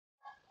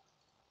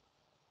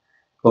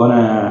போன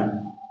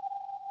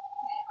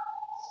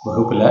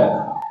வகுப்பில்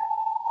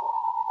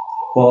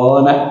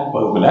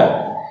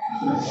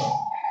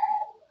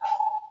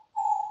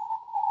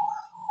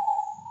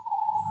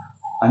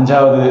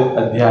அஞ்சாவது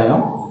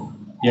அத்தியாயம்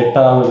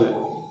 8வது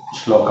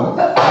ஸ்லோகம்.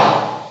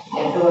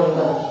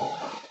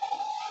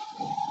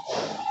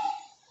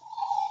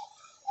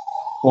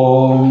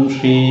 ஓம்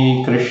ஸ்ரீ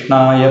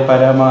கிருஷ்ணாய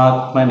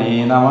பரமாத்மனே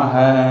நமः.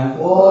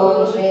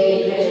 ஓம் ஸ்ரீ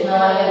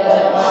கிருஷ்ணாய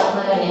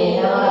பரமாத்மனே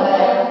நமः.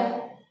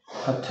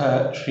 அத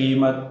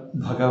ஸ்ரீமத்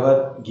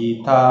भगवद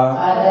गीता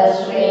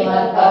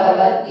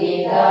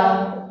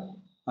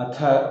अथ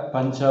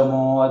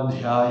पंचमो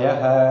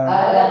अध्यायः.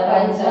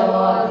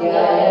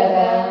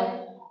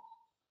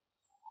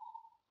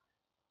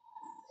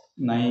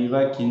 नैव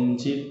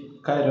किंचित्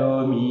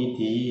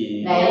करोमीति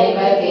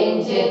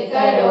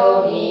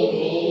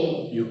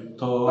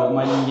युक्तो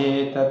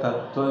मन्येत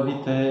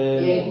तत्त्ववित्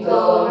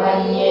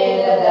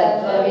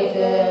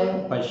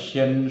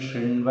पश्यन्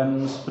शृण्वन्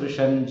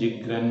स्पृशन्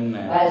जिघ्रन्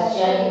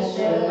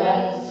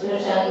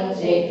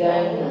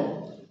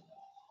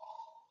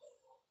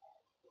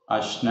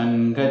अश्नन्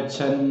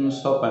गच्छन्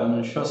स्वपन्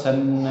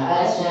श्वसन्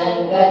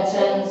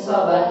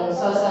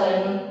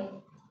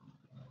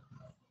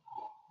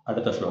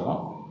அடுத்த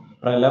ஸ்லோகம்.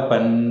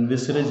 प्रलपन्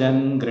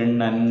विसृजन्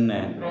गृह्णन्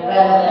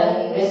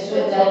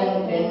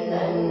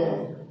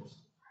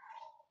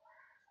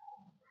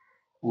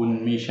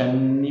उन्मिषन्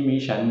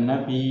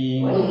निमिषन्नपि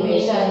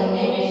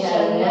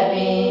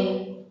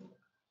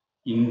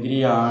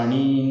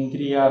इन्द्रियाणि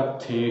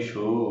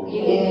इन्द्रियार्थेषु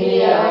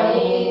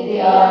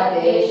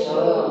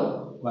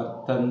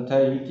वर्तन्त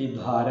इति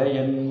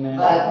धारयन्.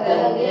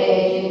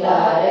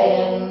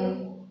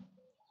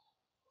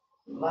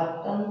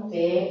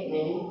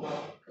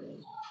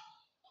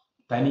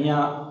 தனியா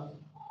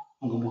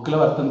உங்க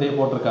புக்கில் வர்த்தந்தே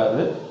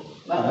போட்டிருக்காது.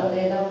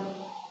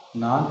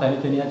 நான்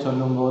தனித்தனியா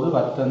சொல்லும் போது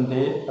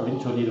வர்த்தந்தே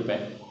அப்படின்னு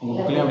சொல்லியிருப்பேன். உங்க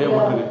புக்லயும் அப்படியே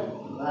போட்டிருக்கு.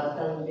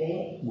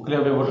 புக்லயும்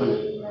அப்படியே போட்டிருக்கு.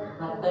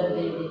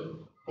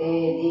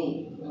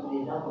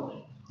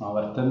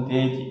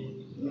 வர்த்தந்தேதி.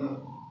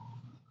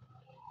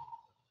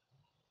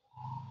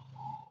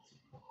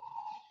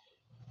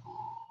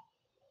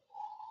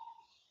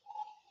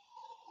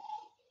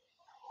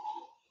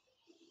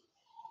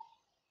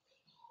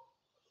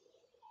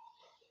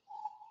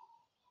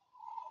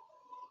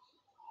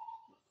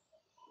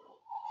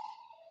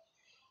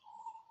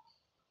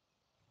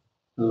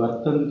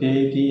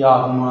 வர்த்தந்தேதி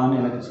ஆகுமான்னு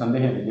எனக்கு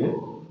சந்தேகம் இருக்கு.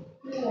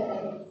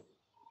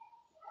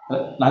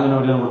 நாங்கள்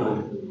என்ன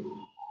போட்டிருக்கு.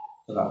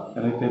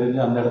 எனக்கு தெரிஞ்சு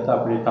அந்த இடத்த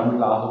அப்படி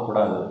தமிழில்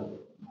ஆகக்கூடாது.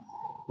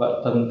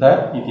 வர்த்தந்த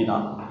இது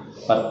தான்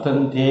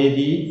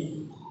வர்த்தந்தேதி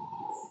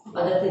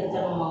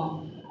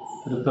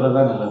இருக்கிறது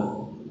தான் நல்லது.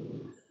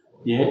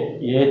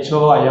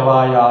 ஏச்சோ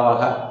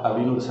அயவாயாவக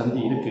அப்படின்னு ஒரு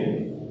சந்தி இருக்கு.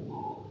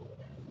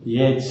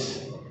 ஏச்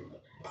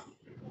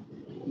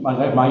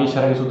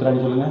மகேஸ்வரக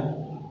சூத்திராணி சொல்லுங்க.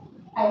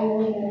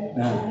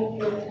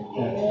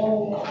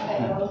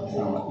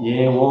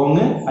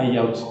 ஏஓங்கு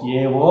ஐயவுச்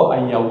ஏஓ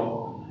ஐயவ்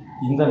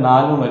இந்த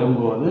நாலும்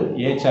வரும்போது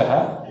ஏச்சக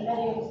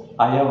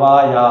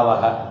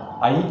அயவாயாவக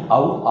ஐ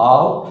அவ்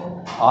ஆவ்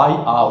ஆய்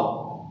ஆவ்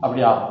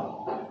அப்படி ஆகும்.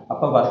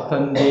 அப்போ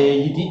வர்த்தந்தே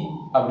இதி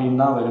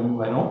அப்படின்னு தான்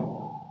வரும்.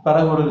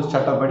 பிறகு ஒரு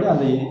சட்டப்படி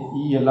அந்த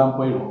ஈ எல்லாம்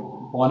போயிடும்.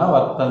 போனால்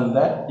வர்த்தந்த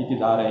இதி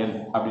தாரையன்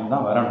அப்படின்னு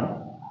தான் வரணும்.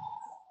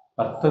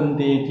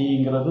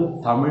 வர்த்தந்தேதிங்கிறது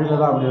தமிழில்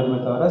தான் அப்படி வருமே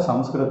தவிர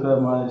சம்ஸ்கிருத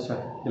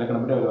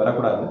இலக்கணப்படி அப்படி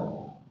வரக்கூடாது.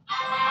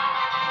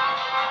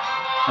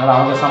 அதனால்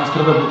அவங்க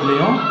சம்ஸ்கிருத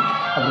புக்லேயும்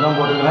அப்படிதான்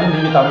போட்டுக்கிறாங்க.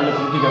 நீங்கள் தமிழில்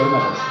புரிஞ்சிக்கிறது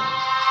நல்லது.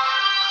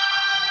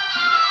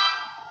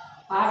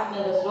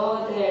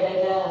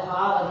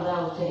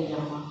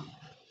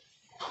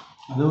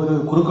 அது ஒரு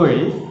குறுக்கு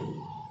வழி.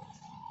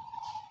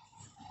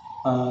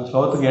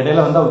 ஸ்லோகத்துக்கு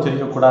இடையில வந்தால்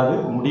உச்சரிக்கக்கூடாது,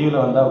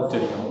 முடிவில் வந்தால்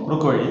உச்சரிக்கணும்.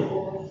 குறுக்கு வழி.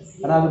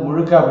 ஆனால் அது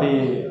முழுக்க அப்படி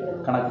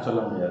கணக்கு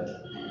சொல்ல முடியாது.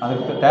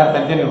 அதுக்கு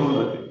தனித்தனி ரூல்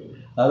இருக்குது.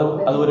 அதாவது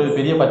அது ஒரு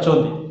பெரிய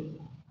பச்சோந்தி.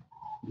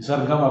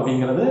 விசர்க்கம்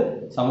அப்படிங்கிறது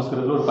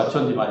சமஸ்கிருதத்தில் ஒரு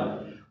பச்சோந்தி மாதிரி.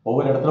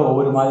 ஒவ்வொரு இடத்துல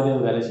ஒவ்வொரு மாதிரி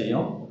அது வேலை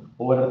செய்யும்.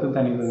 ஒவ்வொரு இடத்துக்கும்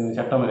தனி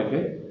சட்டம்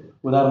இருக்குது.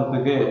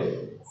 உதாரணத்துக்கு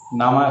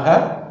நமக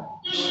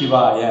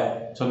சிவாய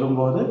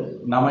சொல்லும்போது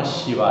நம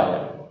சிவாய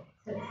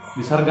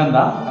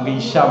விசர்க்கம்தான், அங்கே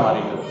இஷா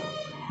மாறிடுது.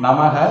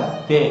 நமக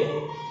தே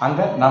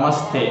அங்கே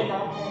நமஸ்தே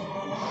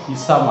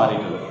இஷா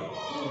மாறிடுது.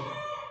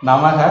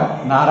 நமக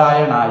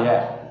நாராயணாய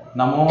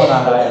நமோ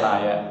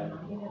நாராயணாய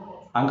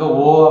அங்கே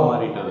ஓவா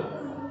மாறிட்டது.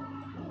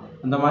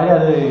 அந்த மாதிரி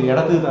அது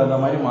இடத்துக்கு தகுந்த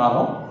மாதிரி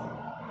மாறும்.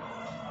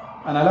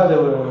 அதனால் அது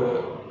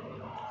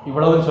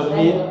இவ்வளவும்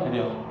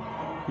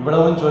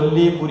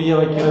சொல்லி புரிய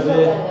வைக்கிறது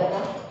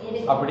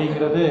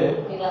அப்படிங்கிறது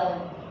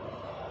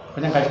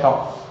கொஞ்சம் கஷ்டம்.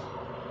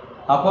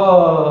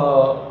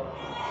 அப்போது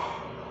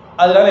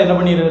அதனால் என்ன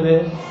பண்ணிடுறது,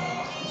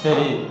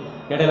 சரி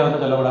இடையில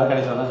வந்து சொல்லக்கூடாது,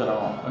 கடைசியில் தான்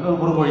சொல்லணும் அப்படின்னு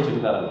ஒரு குறுக்கு வழி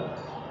சொல்லி தராது.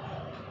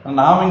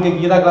 நாம் இங்கே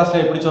கீதா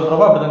கிளாஸில் எப்படி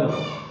சொல்கிறோமோ அப்படி தான்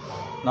சொல்கிறோம்.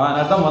 நான்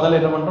நேரத்தான் முதல்ல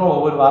என்ன பண்ணுறோம்,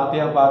 ஒவ்வொரு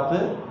வார்த்தையாக பார்த்து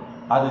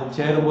அது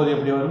சேரும்போது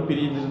எப்படி வரும்,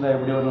 பிரிஞ்சிருந்தால்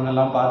எப்படி வரும்னு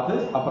எல்லாம் பார்த்து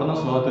அப்புறம்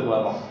தான் ஸ்லோகத்துக்கு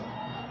வரோம்.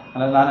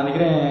 அதனால் நான்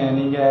நினைக்கிறேன்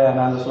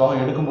நான் அந்த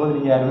ஸ்லோகம் எடுக்கும்போது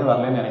நீங்கள் யாருமே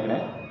வரலன்னு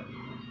நினைக்கிறேன்.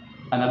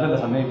 அதனால தான் இந்த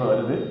சந்தேகம் இப்போ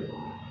வருது.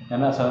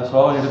 ஏன்னா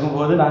ஸ்லோகம்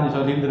எடுக்கும்போது நான்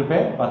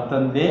சொல்லியிருந்திருப்பேன்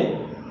வர்த்தந்தே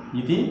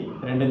இதி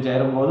ரெண்டும்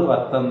சேரும்போது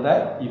வர்த்தந்த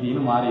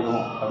இதின்னு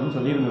மாறிடும் அப்படின்னு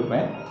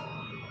சொல்லியிருந்திருப்பேன்.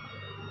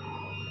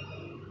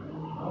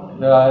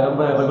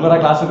 ரொம்ப ரெகுலராக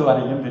கிளாஸுக்கு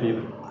வரீங்கன்னு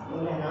தெரியுது.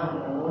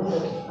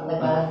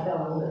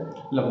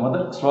 இல்லை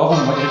முதல்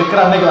ஸ்லோகம் எடுக்கிற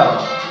அன்னைக்கு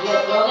வரணும்.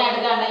 ஸ்லோகம்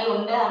எடுக்கிற அன்னைக்கு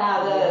உண்டு. ஆனால்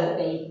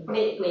அதை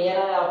இப்படி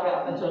கிளியராக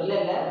அப்போ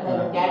சொல்லலை.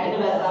 கேட்டுட்டு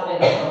பேசாமல்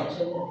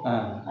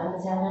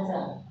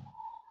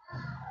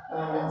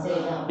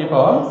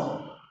இப்போ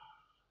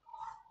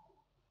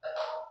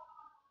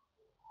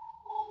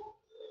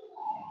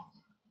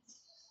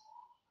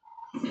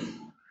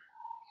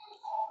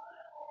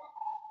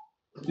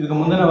இதுக்கு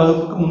முந்தின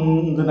வகுப்புக்கு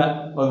முந்தின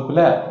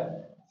வகுப்புல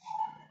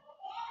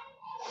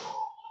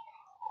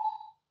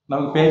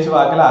நமக்கு பேச்சு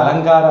வாக்கில்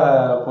அலங்கார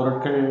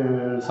பொருட்கள்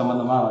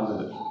சம்பந்தமா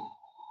வந்தது.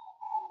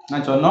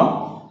 நான் சொன்னோம்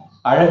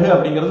அழகு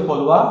அப்படிங்கிறது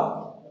பொதுவாக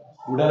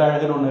உடல்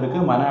அழகுன்னு ஒன்று இருக்கு,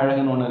 மன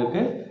அழகுன்னு ஒன்று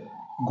இருக்கு,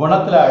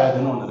 குணத்துல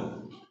அழகுன்னு ஒன்று இருக்கு.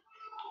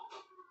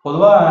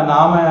 பொதுவாக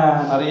நாம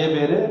நிறைய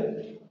பேர்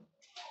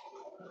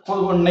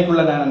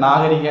இன்னைக்குள்ள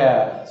நாகரிக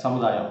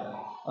சமுதாயம்,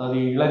 அதாவது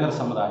இளைஞர்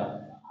சமுதாயம்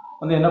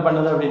வந்து என்ன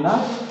பண்ணுது அப்படின்னா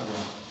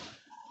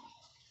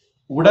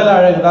உடல்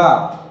அழகு தான்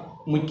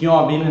முக்கியம்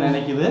அப்படின்னு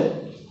நினைக்குது.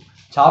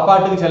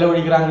 சாப்பாட்டுக்கு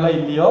செலவழிக்கிறாங்களோ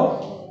இல்லையோ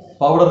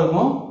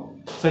பவுடருக்கும்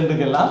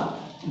சென்ட்டுக்கெல்லாம்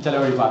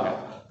செலவழிப்பாங்க.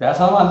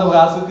 பேசாமல் அந்த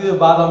காசுக்கு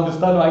பாதாம்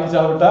பிஸ்தான் வாங்கி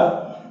சாப்பிட்டா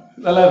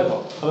நல்லா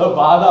இருக்கும். அதாவது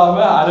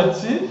பாதாமை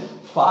அரைச்சி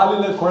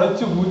பாலில்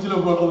குழைச்சி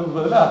மூச்சில் போடுறதுக்கு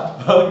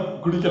பதிலாக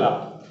குடிக்கலாம்.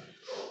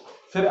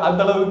 சரி,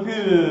 அந்த அளவுக்கு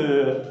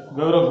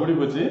கௌரவம் கூடி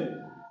போச்சு.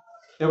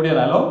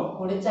 எப்படியானாலும்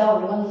குடிச்சா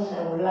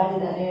உள்ளாடி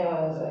தானே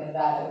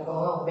இதாக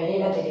இருக்கும்,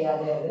 வெளியில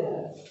தெரியாது. அது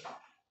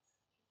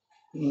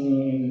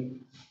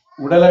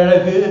உடல்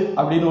அழகு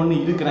அப்படின்னு ஒன்று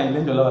இருக்கு, நான்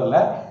இல்லைன்னு சொல்ல வரல.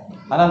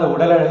 ஆனால் அந்த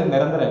உடல் அழகு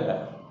நிரந்தரம் இல்லை.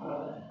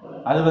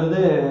 அது வந்து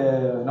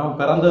நம்ம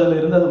பிறந்ததுல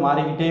இருந்து அது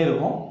மாறிக்கிட்டே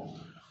இருக்கும்.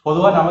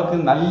 பொதுவாக நமக்கு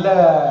நல்ல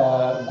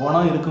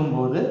குணம்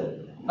இருக்கும்போது,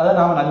 அதாவது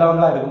நாம்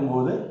நல்லவங்களாக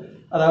இருக்கும்போது,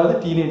 அதாவது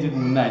டீனேஜுக்கு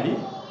முன்னாடி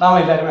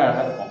நாம் எல்லாருமே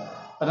அழகாக இருப்போம்.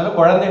 அதனால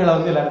குழந்தைகளை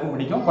வந்து எல்லாருக்கும்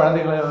பிடிக்கும்,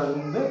 குழந்தைகளை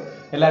வந்து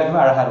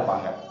எல்லாருக்குமே அழகாக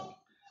இருப்பாங்க.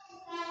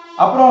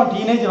 அப்புறம்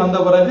டீனேஜ் வந்த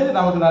பிறகு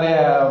நமக்கு நிறைய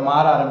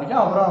மாற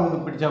ஆரம்பிக்கும். அப்புறம் நமக்கு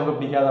பிடிச்சவங்க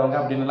பிடிக்காதவங்க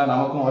அப்படின்னுலாம்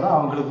நமக்கும் வரும்,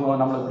 அவங்களுக்கும்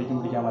நம்மளுக்கு பிடிக்கும்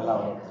பிடிக்காம எல்லாம்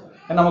வரும்.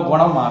 நம்ம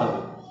குணம் மாறுது.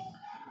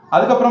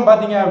 அதுக்கப்புறம்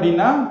பார்த்தீங்க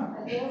அப்படின்னா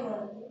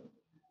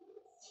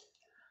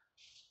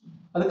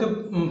அதுக்கு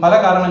பல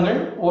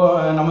காரணங்கள்.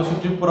 நம்ம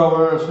சுற்றுப்புற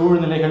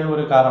சூழ்நிலைகள்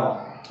ஒரு காரணம்.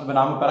 இப்போ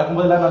நாம்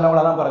பிறக்கும்போதெல்லாம்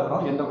நல்லவங்களாக தான்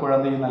பிறக்கிறோம். எந்த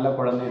குழந்தையும் நல்ல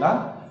குழந்தை தான்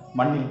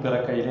மண்ணில்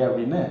பிறக்கையிலே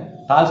அப்படின்னு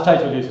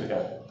டால்ஸ்டாய் சொல்லி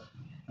வச்சிருக்காரு.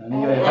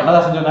 நீங்கள்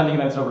கண்ணதாசன் சொன்னால்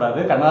நீங்கள் நினச்சிடக்கூடாது.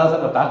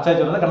 கண்ணதாசன் டால்ஸ்டாய்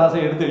சொன்னதை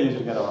கண்ணதாசன் எடுத்து எழுதி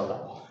வச்சிருக்காரு,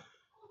 அவ்வளோதான்.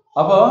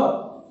 அப்போ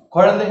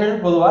குழந்தைகள்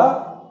பொதுவாக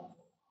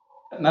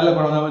நல்ல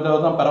குழந்தை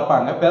தான்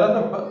பிறப்பாங்க. பிறந்த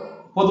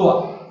பொதுவாக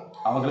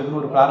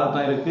அவங்களுக்குன்னு ஒரு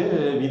பிராரத்தம்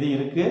இருக்குது, விதி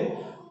இருக்குது,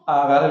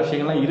 வேறு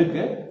விஷயங்கள்லாம்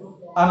இருக்குது.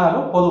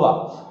 ஆனாலும்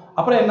பொதுவாக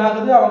அப்புறம் என்ன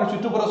ஆகுது, அவங்க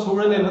சுற்றுப்புற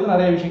சூழலிலிருந்து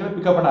நிறைய விஷயங்களை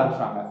பிக்கப் பண்ண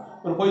ஆரம்பிச்சாங்க.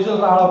 ஒரு பொய்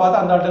சொல்கிற ஆளை பார்த்து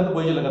அந்த ஆள்கிட்டருந்து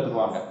பொய் சொல்ல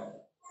கற்றுக்குவாங்க,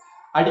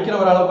 அடிக்கிற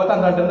ஒரு ஆளை பார்த்து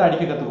அந்த ஆள்கிட்டருந்து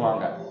அடிக்க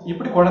கற்றுக்குவாங்க.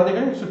 இப்படி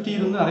குழந்தைகள் சுற்றி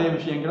இருந்து நிறைய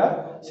விஷயங்களை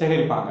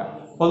சேகரிப்பாங்க.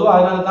 பொதுவாக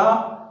அதனால தான்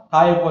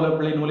தாயை போல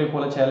பிள்ளை நூலை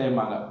போல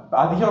சேலையும்பாங்க.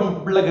 அதிகம்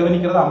பிள்ளை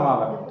கவனிக்கிறது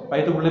அம்மாவை.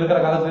 வயிற்றுக்குள்ளே இருக்கிற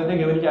காலத்துலேருந்தே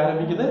கவனிக்க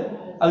ஆரம்பிக்குது.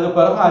 அதுக்கு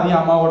பிறகு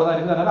அதிகம் அம்மாவோட தான்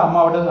இருக்குது. அதனால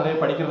அம்மாவோட நிறைய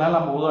படிக்கிறதுனால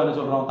நம்ம பொதுவாக என்ன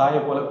சொல்கிறோம்,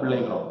 தாயை போல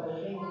பிள்ளைங்கிறோம்.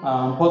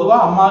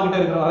 பொதுவாக அம்மா கிட்ட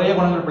இருக்கிற நிறைய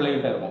குணங்கள்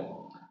பிள்ளைகிட்ட இருக்கும்.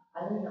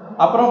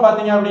 அப்புறம்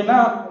பார்த்தீங்க அப்படின்னா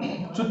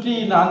சுற்றி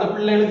அந்த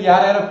பிள்ளைகளுக்கு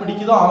யார் யாரை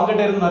பிடிக்குதோ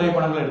அவங்ககிட்ட இருந்து நிறைய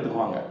குணங்களை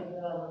எடுத்துக்குவாங்க.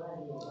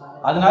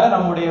 அதனால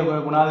நம்முடைய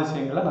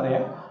குணாதிசயங்களை நிறைய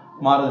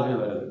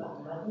மாறுதல்கள் வருது.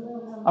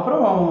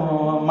 அப்புறம்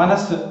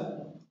மனசு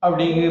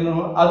அப்படிங்கிற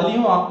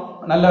அதுலேயும்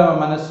நல்ல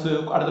மனசு,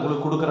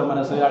 அடுத்தவங்களுக்கு கொடுக்குற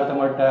மனசு,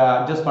 அடுத்தவங்கள்ட்ட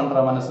அட்ஜஸ்ட்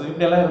பண்ணுற மனசு,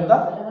 இப்படியெல்லாம்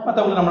இருந்தால்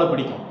மற்றவங்களுக்கு நம்மளை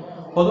பிடிக்கும்.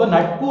 பொதுவாக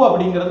நட்பு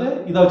அப்படிங்கிறது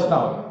இதை வச்சு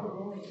தான் வரும்.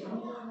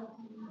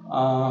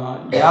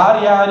 யார்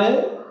யார்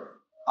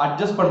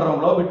அட்ஜஸ்ட்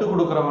பண்ணுறவங்களோ விட்டு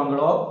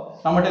கொடுக்குறவங்களோ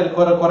நம்மகிட்ட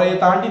இருக்கிற குறையை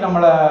தாண்டி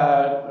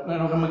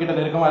நம்மக்கிட்ட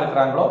நெருக்கமாக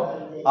இருக்கிறாங்களோ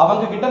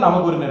அவங்க கிட்ட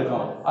நமக்கு ஒரு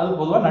நெருக்கம். அது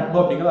பொதுவாக நட்பு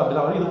அப்படிங்கிறது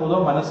அப்படிதான் வரும். இது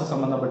பொதுவாக மனசு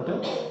சம்மந்தப்பட்டு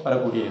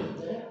வரக்கூடியது.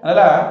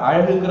 அதனால்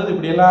அழகுங்கிறது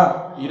இப்படியெல்லாம்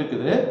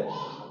இருக்குது.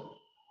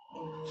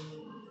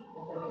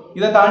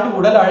 இதை தாண்டி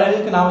உடல்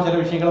அழகுக்கு நாம் சில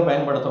விஷயங்களை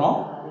பயன்படுத்துகிறோம்.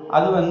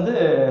 அது வந்து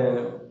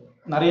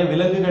நிறைய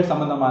விலங்குகள்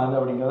சம்மந்தமானது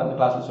அப்படிங்கிறத அந்த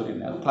கிளாஸில்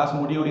சொல்லியிருந்தேன். அது கிளாஸ்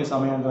முடிவுடைய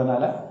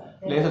சமயங்கிறதுனால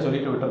லேசாக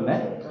சொல்லிட்டு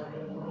விட்டுருந்தேன்.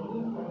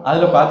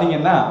 அதில்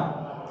பார்த்தீங்கன்னா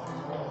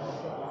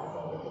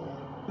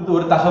இது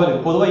ஒரு தகவல்.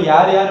 பொதுவாக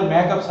யார் யார்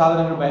மேக்கப்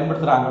சாதனங்கள்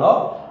பயன்படுத்துகிறாங்களோ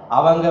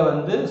அவங்க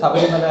வந்து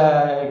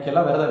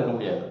சபரிமலைக்கெல்லாம் விரதம் இருக்க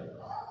முடியாது.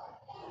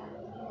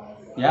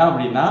 ஏன்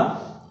அப்படின்னா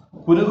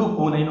புருகு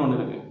பூனைன்னு ஒன்று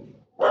இருக்குது.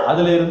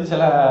 அதில் இருந்து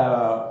சில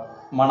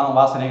மனம்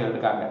வாசனைகள்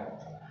எடுக்காங்க.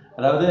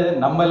 அதாவது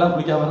நம்ம எல்லாம்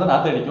குளிக்காம இருந்தால்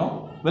நாற்று அடிக்கும்,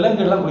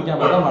 விலங்குகள்லாம்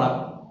குளிக்காம இருந்தால் மனம்.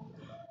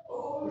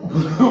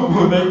 புருகு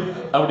பூனை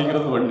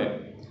அப்படிங்கிறது ஒன்று.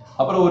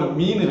 அப்புறம் ஒரு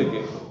மீன்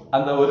இருக்குது.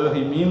 அந்த ஒரு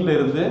வகை மீனில்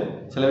இருந்து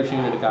சில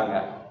விஷயங்கள் எடுக்காங்க.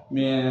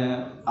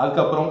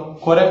 அதுக்கப்புறம்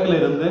குரங்குல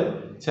இருந்து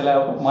சில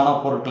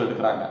மனப்பொருட்கள்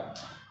எடுக்கிறாங்க.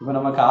 இப்போ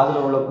நம்ம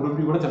காதில் உள்ள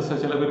குருவி கூட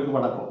சில பேருக்கு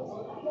மணக்கும்.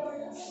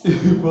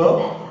 இப்போ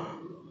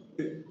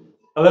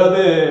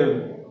அதாவது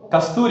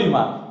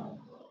கஸ்தூரிமான்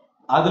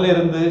அதுல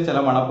இருந்து சில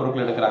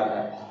மனப்பொருட்கள் எடுக்கிறாங்க.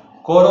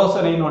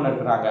 கோரோசனைன்னு ஒன்று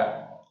எடுக்கிறாங்க.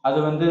 அது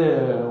வந்து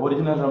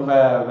ஒரிஜினல் ரொம்ப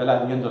விலை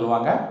அதிகம்னு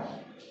சொல்லுவாங்க.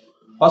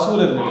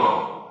 பசுவில் இருந்து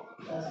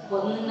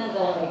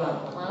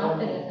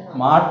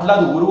மாட்டில்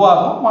அது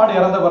உருவாகும். மாடு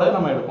இறந்த பிறகு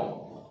நம்ம எடுப்போம்.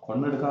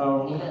 கொண்டு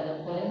எடுக்கணும்,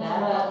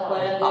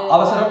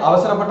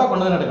 அவசரப்பட்டால்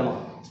கொண்டு தான் எடுக்கணும்.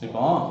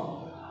 இப்போ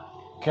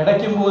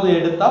கிடைக்கும் போது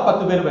எடுத்தால்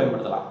 10 பேர்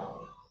பயன்படுத்தலாம்.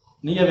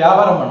 நீங்கள்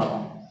வியாபாரம்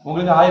பண்ணணும்,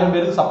 உங்களுக்கு 1000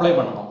 பேருக்கு சப்ளை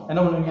பண்ணணும், என்ன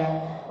பண்ணுவீங்க?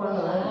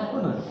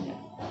 கொண்டு எடுப்பீங்க.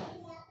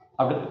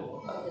 அப்படி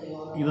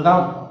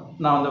இதுதான்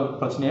நான் அந்த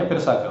பிரச்சனையை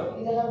பெருசாக்குறது.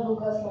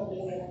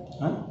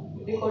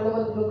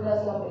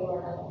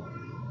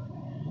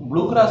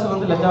 ப்ளூ கிராஸ்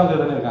வந்து லட்சாவது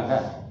தானே இருக்காங்க.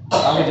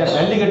 அவங்க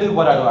ஜல்லிக்கட்டுக்கு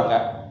போராடுவாங்க.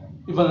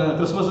 இப்போ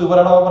கிறிஸ்மஸுக்கு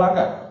போராட போகிறாங்க,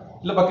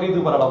 இல்லை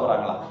பக்ரீத்துக்கு போராட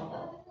போகிறாங்களா?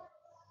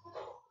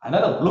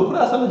 அதனால் ப்ளூ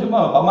கிராஸ் எல்லாம் சும்மா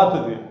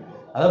பம்மாத்துக்கு,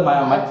 அதாவது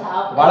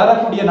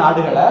வளரக்கூடிய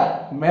நாடுகளை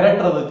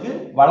மிரட்டுறதுக்கு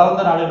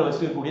வளர்ந்த நாடுகளை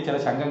வச்சுருக்கக்கூடிய சில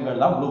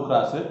சங்கங்கள் தான் ப்ளூ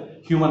கிராஸு,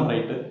 ஹியூமன்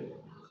ரைட்டு.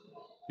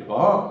 இப்போ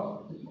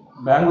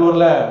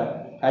பெங்களூரில்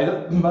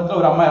ஹைதராபாத்தில்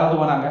ஒரு அம்மா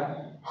இறந்து போனாங்க.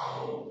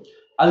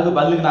 அதுக்கு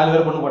பதிலுக்கு 4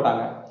 பேர் பொண்ணு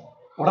போட்டாங்க.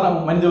 உடனே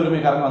மனித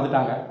உரிமைக்காரங்க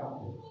வந்துட்டாங்க.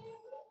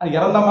 அது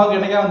இறந்த அம்மாவுக்கு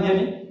என்னைக்கா வந்தியா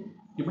நீ?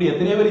 இப்படி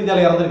எத்தனையோ பேர்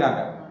இந்தியாவில்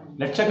இறந்துருக்காங்க.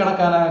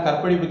 லட்சக்கணக்கான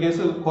கற்பழிப்பு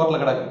கேஸு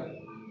கோர்ட்டில் கிடக்கு,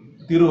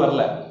 தீர்வு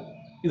வரல.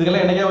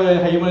 இதுக்கெல்லாம் என்னைக்கா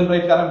ஹியூமன்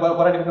ரைட்ஸ்காரன்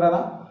போராட்டி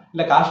இருக்கிறாரா?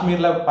 இல்லை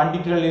காஷ்மீரில்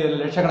பண்டிட்டுகள்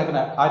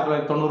லட்சக்கணக்கில்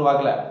 1990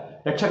 வாக்கில்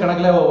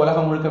லட்சக்கணக்கில்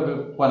உலகம் முழுக்க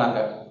போனாங்க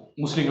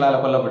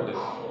முஸ்லீம்களால் கொல்லப்பட்டு.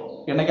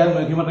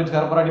 என்னைக்காவது ஹியூமன்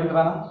ரைட்ஸ்காரன் போராட்டி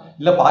இருக்கிறானா?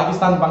 இல்லை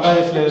பாகிஸ்தான்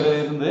பங்களாதேஷில்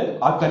இருந்து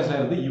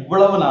ஆப்கானிஸ்தானில் இருந்து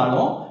இவ்வளவு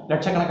நாளும்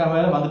லட்சக்கணக்கான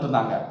பேர் வந்துட்டு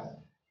இருந்தாங்க.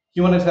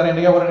 ஹியூமன் ரைட்ஸ்காரன்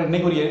என்னைக்கா போராட்டி?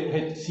 இன்னைக்கு ஒரு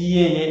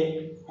CAA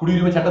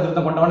குடியுரிமை சட்ட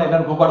திருத்தம் கொண்டவன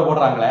எல்லாரும் கூப்பாடு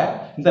போடுறாங்களே.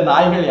 இந்த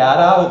நாய்கள்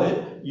யாராவது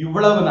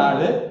இவ்வளவு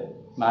நாள்,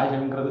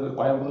 நாய்கள்ங்கிறது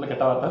கோயம்புத்தூர்ல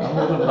கெட்ட வார்த்தை,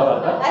 நம்ம ஊர்ல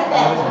வார்த்தை,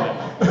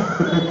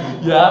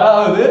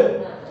 யாராவது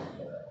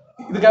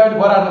இதுக்காக வேண்டி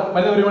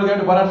மனித உரிமைகளுக்காக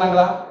வேண்டி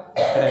போராடினாங்களா?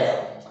 கிடையாது.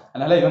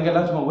 அதனால இவங்க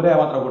எல்லாம் சும்மா ஊரே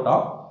ஏமாத்திர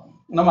கூட்டம்.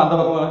 நம்ம அந்த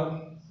பக்கம்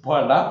போக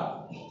வேண்டாம்.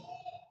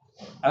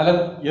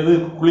 அதில் எது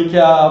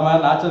குளிக்காம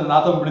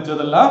நாத்தம்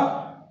பிடிச்சதெல்லாம்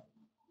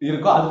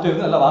இருக்கோ அதுட்டு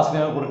இருந்து நல்ல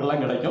வாசனையான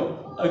பொருட்கள்லாம் கிடைக்கும்.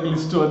 அதுக்கு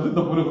லிஸ்ட்டு வந்து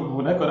இந்த புருக்கு,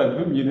 பூனை,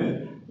 குரங்கு, மீன்,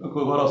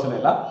 கோரோசனை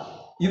எல்லாம்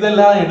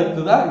இதெல்லாம்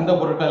எடுத்து தான் இந்த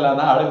பொருட்கள் எல்லாம்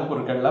தான் அழகு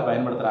பொருட்கள்லாம்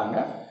பயன்படுத்துகிறாங்க.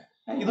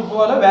 இது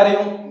போல்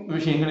வேறையும்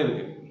விஷயங்கள்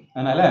இருக்குது.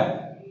 அதனால்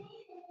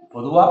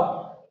பொதுவாக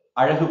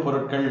அழகு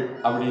பொருட்கள்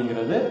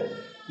அப்படிங்கிறது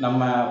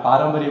நம்ம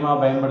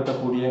பாரம்பரியமாக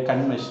பயன்படுத்தக்கூடிய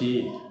கண்மஷி,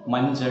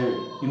 மஞ்சள்,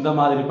 இந்த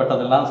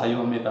மாதிரிப்பட்டதெல்லாம்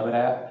சைவமே தவிர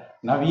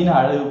நவீன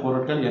அழகு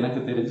பொருட்கள் எனக்கு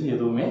தெரிஞ்சு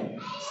எதுவுமே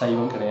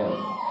சைவம் கிடையாது.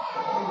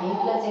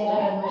 வீட்டில் செய்கிற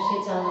கண்மஷி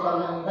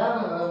சாந்தெல்லாம் தான்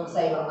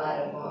சைவமாக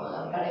இருக்கும்.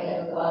 கடையில்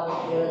இருந்து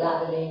வாங்கக்கூடியதெல்லாம்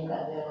அதுலேயும்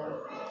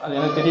அது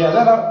எனக்கு தெரியாது.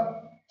 ஆனால்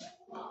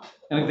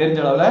எனக்கு தெரிஞ்ச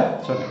அளவில்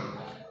சொன்னேன்.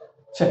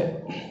 சரி,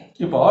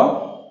 இப்போ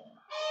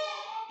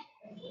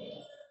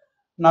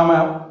நாம்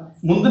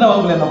முந்தின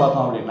வகுப்பில் என்ன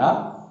பார்த்தோம் அப்படின்னா,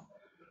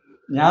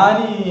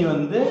 ஞானி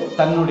வந்து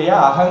தன்னுடைய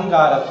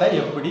அகங்காரத்தை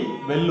எப்படி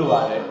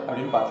வெல்லுவார்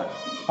அப்படின்னு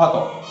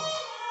பார்த்தோம்.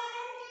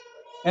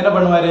 என்ன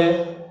பண்ணுவார்?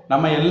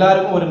 நம்ம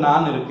எல்லாருக்கும் ஒரு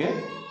நான் இருக்குது.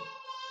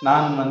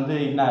 நான் வந்து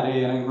இன்னாரு,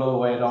 எனக்கு இவ்வளோ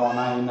உயரம்,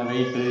 நான் இன்ன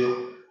வெயிட்டு,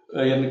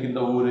 எனக்கு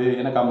இந்த ஊர்,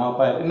 எனக்கு அம்மா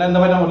அப்பா, இந்த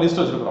மாதிரி நம்ம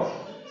லிஸ்ட் வச்சுருக்குறோம்.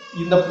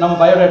 இந்த நம்ம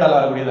பயோடேட்டாவில்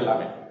வரக்கூடியது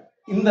எல்லாமே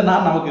இந்த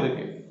நான் நமக்கு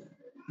இருக்கு.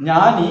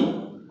 ஞானி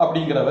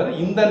அப்படிங்கிறவர்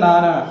இந்த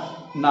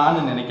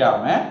நான்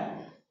நினைக்காம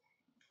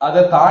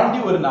அதை தாண்டி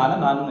ஒரு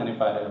நான்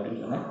நினைப்பாரு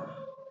அப்படின்னு சொன்னேன்.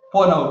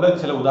 போன உள்ள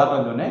சில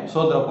உதாரணம் சொன்னேன்.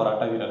 சுதந்திர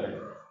போராட்ட வீரர்கள்.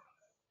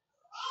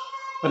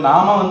 இப்போ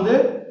நாம வந்து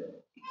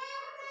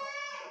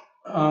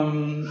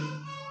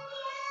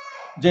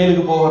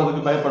ஜெயிலுக்கு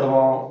போகிறதுக்கு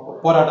பயப்படுவோம்,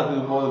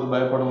 போராட்டத்துக்கு போகிறதுக்கு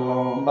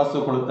பயப்படுவோம்,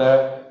 பஸ்ஸு கொளுத்த,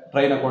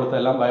 ட்ரெயினை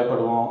கொளுத்த எல்லாம்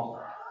பயப்படுவோம்,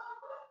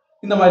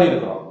 இந்த மாதிரி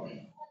இருக்கிறோம்.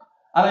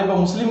 ஆனால் இப்போ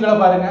முஸ்லீம்களை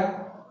பாருங்க,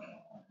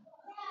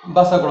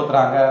 பஸ்ஸை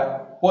கொளுத்துறாங்க,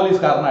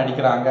 போலீஸ்காரனை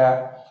அடிக்கிறாங்க,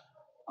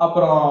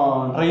 அப்புறம்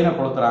ட்ரெயினை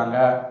கொளுத்துறாங்க,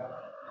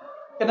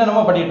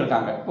 என்னென்னமோ பண்ணிட்டு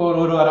இருக்காங்க.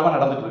 ஒரு வாரமாக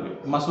நடந்துட்டு இருக்கு.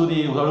 மசூதி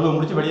தொழுகை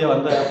முடிச்சு வெளியே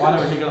வந்த போன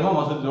வெள்ளிக்கிழமை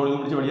மசூதி தொழுகை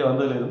முடிச்சு வெளியே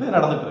வந்ததுலேருந்து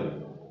நடந்துட்டு இருக்கு.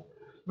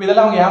 இப்போ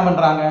இதெல்லாம் அவங்க ஏன்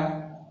பண்ணுறாங்க?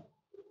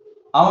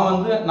 அவன்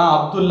வந்து நான்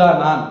அப்துல்லா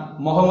நான்,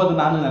 முகமது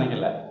நான்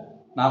நினைக்கல,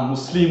 நான்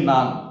முஸ்லீம்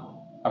நான்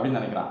அப்படின்னு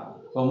நினைக்கிறான்.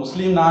 இப்போ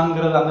முஸ்லீம்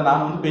நான்கிறது அந்த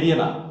நான் வந்து பெரிய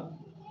நான்.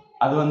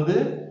 அது வந்து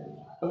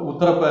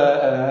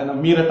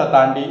மீரட்டை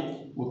தாண்டி,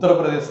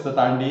 உத்தரப்பிரதேசத்தை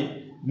தாண்டி,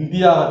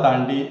 இந்தியாவை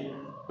தாண்டி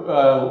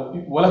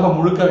உலகம்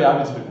முழுக்க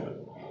வியாபிச்சிருக்கு.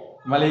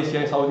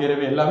 மலேசியா, சவுதி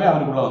அரேபியா எல்லாமே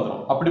அவனுக்குள்ளே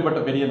வந்துடும். அப்படிப்பட்ட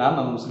பெரிய நான்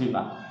அந்த முஸ்லீம்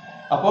தான்.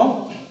 அப்போ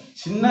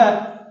சின்ன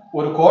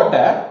ஒரு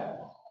கோட்டை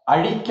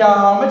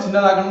அழிக்காமல்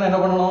சின்னதாக்கணும்னு என்ன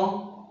பண்ணணும்?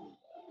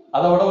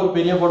 அதை விட ஒரு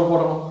பெரிய கோடை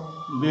போடணும்.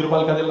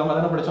 பீர்பால் கதையில் நம்ம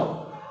தானே படித்தோம்.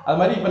 அது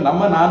மாதிரி இப்போ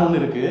நம்ம நான்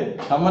ஒன்று இருக்குது,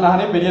 நம்ம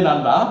நானே பெரிய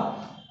நான் தான்.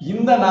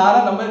 இந்த நானை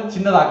நம்ம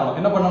சின்னதாக்கணும்.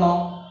 என்ன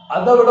பண்ணணும்?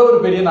 அதை விட ஒரு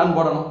பெரிய நான்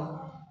போடணும்.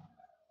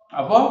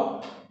 அப்போ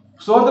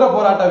சுதந்திர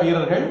போராட்ட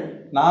வீரர்கள்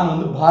நான்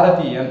வந்து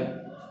பாரதியன்,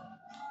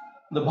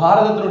 இந்த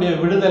பாரதத்தினுடைய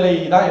விடுதலை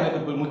தான்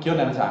எனக்கு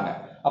முக்கியம்னு நினைச்சாங்க.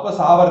 அப்போ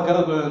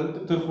சாவர்கர்,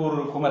 திருப்பூர்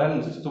குமரன்,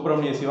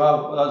 சுப்பிரமணிய சிவா,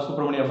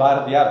 சுப்பிரமணிய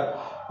பாரதியார்,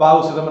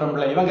 வாவு சிதம்பரம்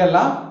பிள்ளை, இவங்க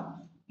எல்லாம்,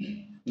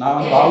 நான்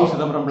வந்து வாவு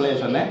சிதம்பரம் பிள்ளையை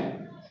சொன்னேன்.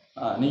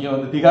 நீங்கள்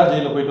வந்து திகார்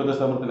ஜெயிலில் போயிட்டு வந்து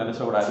சிதம்பரத்தை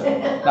நினைச்சக்கூடாது.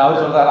 நான்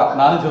அவர் சொல்கிறாரா,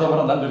 நானும்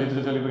சிதம்பரம் தான்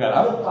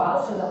சொல்லியிருக்காரா.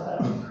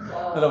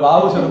 அதில்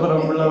வாவு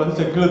சிதம்பரம் உள்ள வந்து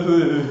செக்கிழுத்து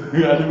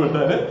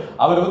அடிபட்டாரு.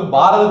 அவர் வந்து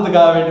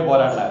பாரதத்துக்காக வேண்டி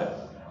போராடினாரு.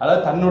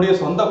 அதாவது தன்னுடைய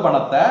சொந்த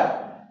பணத்தை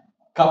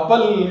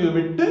கப்பல்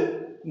விட்டு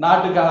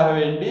நாட்டுக்காக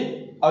வேண்டி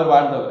அவர்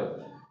வாழ்ந்தவர்.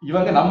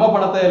 இவங்க நம்ம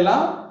பணத்தை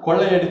எல்லாம்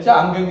கொள்ளையடிச்சு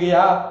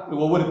அங்கங்கேயா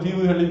ஒவ்வொரு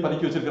தீவுகளையும்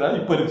பதுக்கி வச்சிருக்கிறாரு.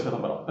 இப்போ இருக்கு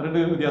சிதம்பரம்,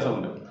 2 வித்தியாசம்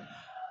உண்டு.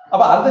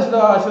 அப்போ அந்த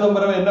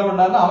சிதம்பரம் என்ன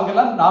பண்ணாருன்னா,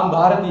 அவங்கெல்லாம் நாம்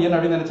பாரதியன்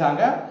அப்படின்னு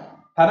நினைச்சாங்க.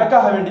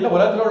 தனக்காக வேண்டிய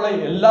உலகத்தில் உள்ள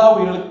எல்லா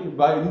உயிர்களுக்கு,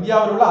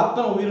 இந்தியாவில் உள்ள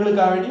அத்தனை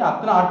உயிர்களுக்காக வேண்டி,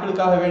 அத்தனை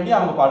ஆட்களுக்காக வேண்டி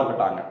அவங்க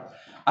பாடுபட்டாங்க.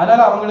 அதனால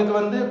அவங்களுக்கு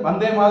வந்து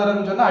வந்தே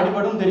மாதரம்னு சொன்னா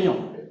அடிபடும் தெரியும்.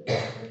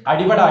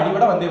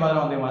 அடிபட வந்தே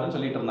மாதரம்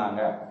சொல்லிட்டு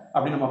இருந்தாங்க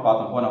அப்படின்னு நம்ம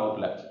பார்த்தோம் போன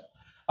வகுப்புல.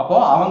 அப்போ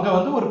அவங்க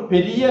வந்து ஒரு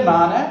பெரிய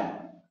நானை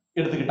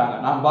எடுத்துக்கிட்டாங்க,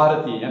 நான்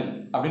பாரதியன்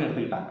அப்படின்னு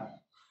எடுத்துக்கிட்டாங்க.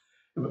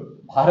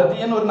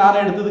 பாரதியன் ஒரு நானை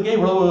எடுத்ததுக்கே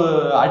இவ்வளவு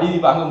அடி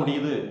வாங்க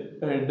முடியுது,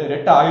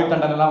 2 ஆயுள்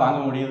தண்டனை எல்லாம் வாங்க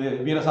முடியுது,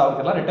 வீர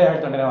சாவர்கர்லாம் 2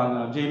 ஆயுள் தண்டனை வாங்க,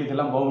 ஜெயிலுக்கு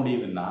எல்லாம் போக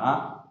முடியுதுன்னா,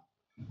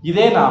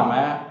 இதே நாம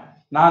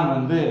நான்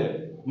வந்து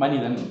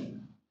மனிதன்,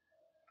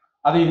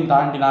 அதையும்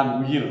தாண்டி நான்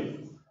உயிர்,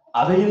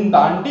 அதையும்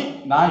தாண்டி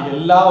நான்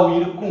எல்லா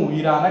உயிருக்கும்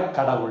உயிரான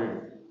கடவுள்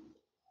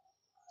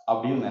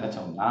அப்படின்னு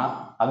நினைச்சோம்னா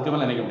அதுக்கு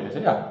மேல நினைக்க முடியாது.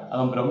 சரியா?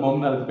 அதுவும்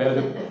பிரம்மம்னு அதுக்கு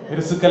பேரு.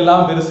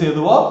 பெருசுக்கெல்லாம் பெருசு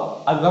எதுவோ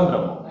அதுதான்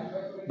பிரம்மம்.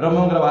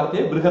 பிரம்மங்கிற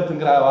வார்த்தையை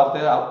பிருகத்துங்கிற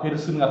வார்த்தை,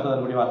 பெருசுங்கிற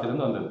அர்த்தக்கூடிய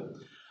வார்த்தையிலிருந்து வந்தது.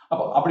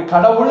 அப்போ அப்படி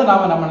கடவுள்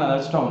நம்ம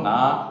நினைச்சிட்டோம்னா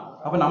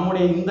அப்ப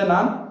நம்முடைய இந்த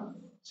நான்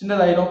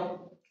சின்னதாயிரும்,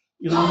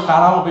 இது வந்து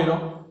காணாம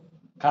போயிடும்.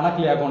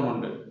 கணக்குல அக்கௌண்ட்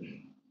உண்டு,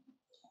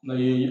 இந்த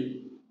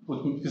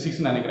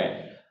பிசிக்ஸ் நினைக்கிறேன்,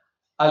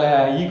 அதுல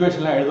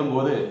ஈக்குவேஷன்லாம்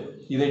எழுதும்போது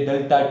இதை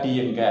டெல்டா டி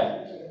என்க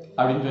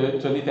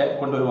அப்படின்னு சொல்லி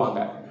கொண்டு வருவாங்க.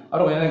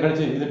 அப்புறம் கொஞ்ச நேரம்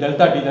கழிச்சு இது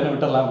டெல்டா டி தானே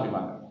விட்டுடலாம்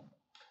அப்படிவாங்க.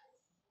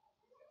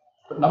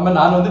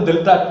 நான் வந்து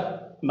டெல்டா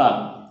நான்,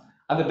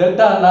 அந்த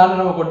டெல்டா நான்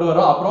நம்ம கொண்டு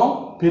வரோம். அப்புறம்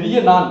பெரிய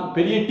நான்,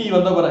 பெரிய டி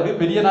வந்த பிறகு,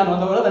 பெரிய நான்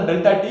வந்த பிறகு அந்த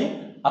டெல்டா டி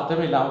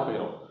அர்த்தமே இல்லாமல்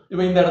போயிடும்.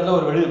 இப்போ இந்த இடத்துல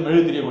ஒரு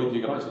மெழுகுத்திரியை கொளுத்தி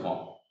வைக்கிறோம்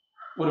வச்சுக்குவோம்,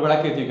 ஒரு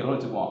விளக்கேற்றி வைக்கிறோம்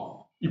வச்சுக்குவோம்.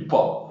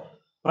 இப்போ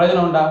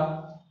பிரயோஜனம் உண்டா?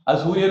 அது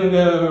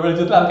சூரியனுக்கு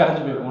வெளிச்சத்தில் அது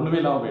கரைஞ்சி போயிடும், ஒண்ணுமே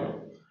இல்லாமல் போயிடும்.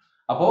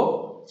 அப்போ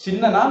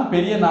சின்ன நான்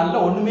பெரிய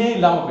நான்ல ஒண்ணுமே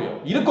இல்லாமல்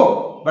போயிடும். இருக்கும்,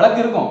 விளக்கு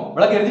இருக்கும்,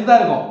 விளக்கு எரிஞ்சுட்டு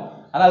தான் இருக்கும்,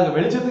 ஆனால் அதுக்கு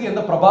வெளிச்சத்துக்கு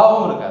எந்த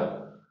பிரபாவமும் இருக்காது,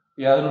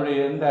 அதனுடைய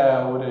எந்த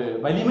ஒரு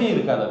வலிமையும்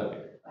இருக்காது அதுக்கு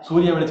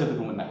சூரிய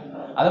வெளிச்சத்துக்கு முன்ன.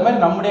 அதே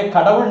மாதிரி நம்முடைய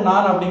கடவுள்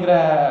நான் அப்படிங்கிற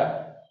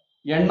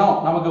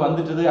எண்ணம் நமக்கு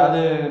வந்துட்டுது, அது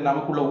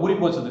நமக்குள்ள ஊறி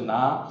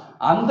போச்சுதுன்னா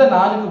அந்த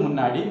நானுக்கு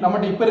முன்னாடி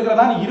நம்மகிட்ட இப்ப இருக்கிற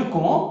நான்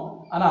இருக்கும்,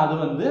 ஆனா அது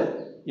வந்து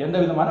எந்த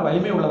விதமான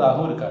வலிமை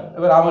உள்ளதாகவும் இருக்காது.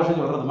 இப்ப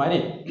ராமகிருஷ்ணன் சொல்றது மாதிரி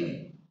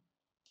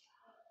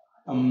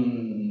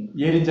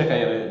எரிஞ்ச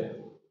கயிறு,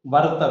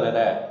 வறுத்த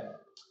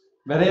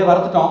விதையை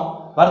வறுத்துட்டோம்,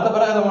 வறுத்த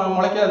பிறகு அது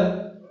முளைக்காது.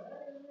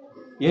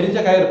 எரிஞ்ச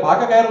கயிறு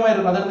பார்க்க கயிறுமா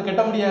இருக்கும், அதை எடுத்து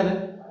கெட்ட முடியாது.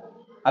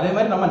 அதே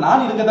மாதிரி நம்ம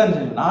நான் இருக்கத்தான்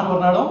செய்யும், நான்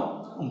ஒரு நாளும்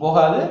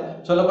போகாது.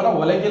 சொல்ல போனா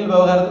உலகில்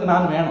விவகாரத்துக்கு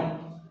நான் வேணும்.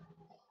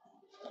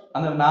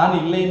 அந்த நான்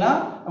இல்லைன்னா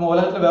நம்ம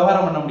உலகத்துல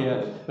விவகாரம் பண்ண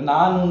முடியாது. இப்போ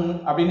நான்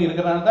அப்படின்னு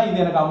இருக்கிறனால தான்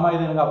இது எனக்கு அம்மா,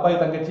 இது எனக்கு அப்பா,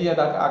 இது தங்கச்சி,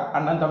 அது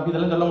அண்ணன், தம்பி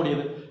இதெல்லாம் சொல்ல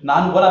முடியுது.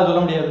 நான் போல அது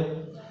சொல்ல முடியாது.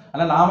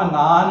 ஆனால் நாம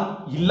நான்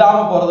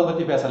இல்லாம போறதை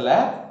பத்தி பேசல,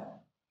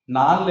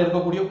 நான்ல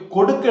இருக்கக்கூடிய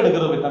கொடுக்க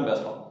எடுக்கிறத பற்றி தான்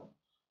பேசுறோம்.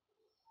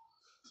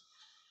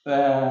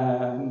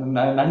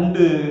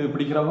 நண்டு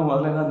பிடிக்கிறவங்க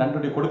முதல்ல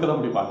நண்டுடைய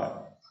கொடுக்கதான் பிடிப்பாங்க,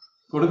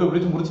 கொடுக்க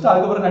பிடிச்சு முடிச்சுட்டு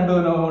அதுக்கப்புறம் நண்டு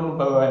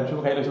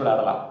ஒன்று கையில் வச்சு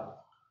விளையாடலாம்.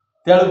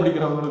 தேளு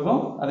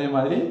பிடிக்கிறவங்களுக்கும் அதே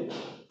மாதிரி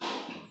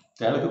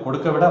தேளுக்கு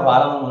கொடுக்க விட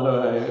வாழை தான் முதல்ல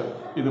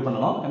இது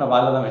பண்ணணும், ஏன்னா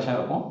வாழை தான் விஷம்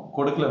இருக்கும்,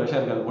 கொடுக்கல விஷம்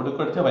இருக்காது,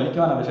 கொடுக்க அடிச்சா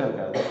வலிக்கான விஷம்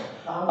இருக்காது.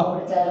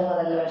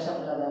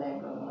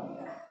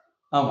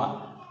 ஆமா,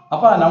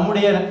 அப்ப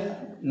நம்முடைய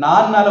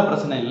நான்னால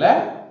பிரச்சனை இல்லை,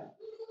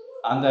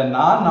 அந்த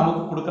நான்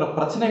நமக்கு கொடுக்குற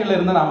பிரச்சனைகள்ல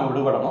இருந்து நாம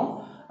விடுபடணும்.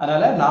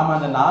 அதனால நாம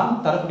அந்த நான்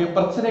தரக்கூடிய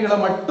பிரச்சனைகளை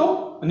மட்டும்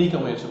நீக்க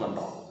முயற்சி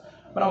பண்றோம்.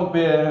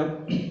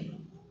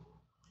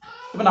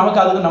 இப்ப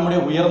நமக்கு அதுக்கு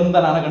நம்முடைய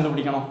உயர்ந்த நானை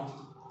கண்டுபிடிக்கணும்.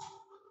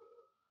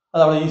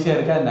 அது அவ்வளவு ஈஸியா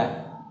இருக்கா என்ன?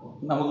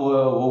 நமக்கு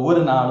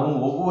ஒவ்வொரு நாளும்,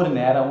 ஒவ்வொரு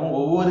நேரமும்,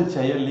 ஒவ்வொரு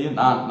செயல்லையும்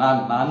நான் நான்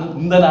நான்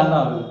இந்த நான்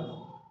தான் வருது.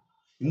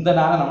 இந்த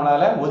நானை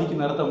நம்மளால ஒதுக்கி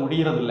நிறுத்த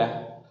முடியறது இல்லை.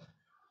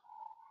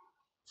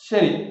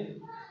 சரி,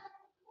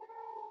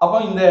 அப்போ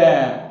இந்த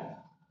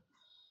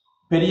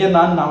பெரிய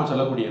நான் நாம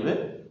சொல்லக்கூடியது,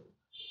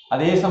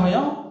 அதே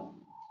சமயம்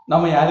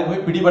நம்ம யாருக்குமே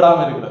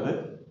பிடிபடாம இருக்கிறது.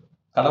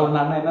 கடவுள்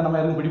நான் என்ன, நம்ம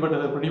யாருக்கும்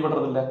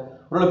பிடிபடுறது இல்லை.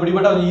 ஒரு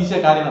பிடிபட்ட அது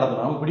ஈஸியாக காரியம்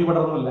நடத்தணும், நமக்கு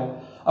பிடிபடுறதும் இல்லை.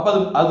 அப்போ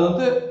அது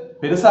வந்து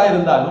பெருசா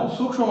இருந்தாலும்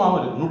சூக்ஷ்மமாகவும்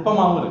இருக்கு,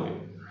 நுட்பமாகவும் இருக்கு.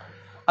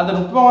 அந்த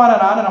நுட்பமான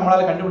நானை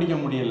நம்மளால கண்டுபிடிக்க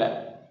முடியல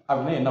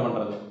அப்படின்னு என்ன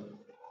பண்றது?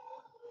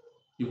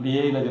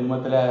 இப்படியே இந்த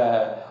ஜென்மத்துல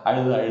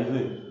அழுது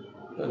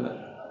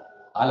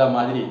அலை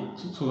மாதிரி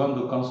சுகம்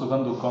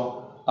துக்கம்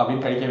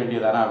அப்படின்னு கழிக்க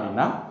வேண்டியதானா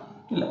அப்படின்னா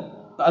இல்லை,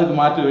 அதுக்கு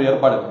மாற்று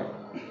ஏற்பாடு இருக்கு.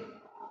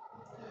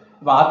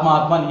 இப்போ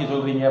ஆத்மா நீங்க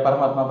சொல்றீங்க,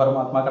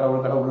 பரமாத்மா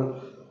கடவுள்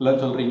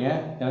எல்லாம் சொல்றீங்க,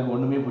 எனக்கு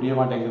ஒண்ணுமே புரிய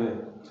மாட்டேங்குது.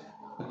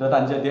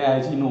 5 அத்தியாயம்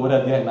ஆயிடுச்சு, இன்னும் ஒரு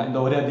அத்தியாயம் தான். இந்த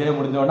ஒரு அத்தியாயம்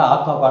முடிஞ்ச உடனே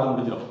ஆத்மா பாடம்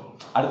முடிஞ்சிடும்,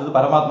 அடுத்தது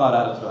பரமாத்மா வர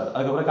ஆரம்பிச்சிருவார்.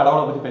 அதுக்கப்புறம்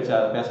கடவுளை பத்தி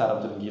பேச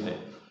ஆரம்பிச்சிடும் கீதை.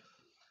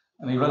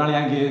 இவ்வளவு நாள்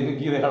ஏன்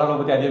கீதை கடவுளை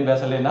பத்தி அதிகம்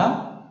பேசலைன்னா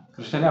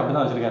கிருஷ்ணனே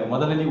அப்படிதான் வச்சிருக்காரு.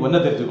 முதல்ல நீ ஒன்றை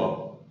தெரிஞ்சுக்கோ,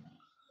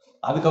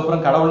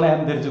 அதுக்கப்புறம் கடவுள்னா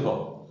யாருன்னு தெரிஞ்சுக்கோ,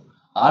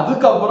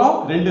 அதுக்கப்புறம்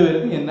 2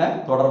 பேருக்கும் என்ன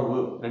தொடர்பு,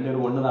 2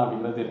 பேரும் ஒண்ணுதான்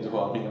அப்படிங்கிறத தெரிஞ்சுக்கோ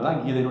அப்படிங்கிறதான்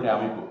கீதையினுடைய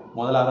அமைப்பு.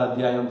 முதலாவது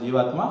அத்தியாயம்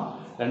ஜீவாத்மா,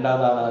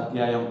 ரெண்டாவது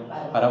அத்தியாயம்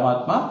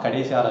பரமாத்மா,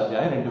 கடைசி 6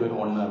 அத்தியாயம் 2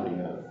 பேரும் ஒன்று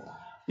அப்படிங்கிறது.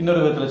 இன்னொரு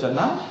விதத்தில்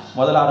சொன்னால்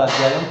முதல் 6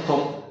 அத்தியாயம்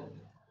தொம்,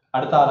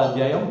 அடுத்த 6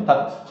 அத்தியாயம்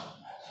தத்,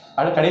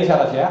 கடைசி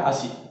 6 அத்தியாயம்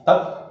அசி,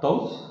 தத்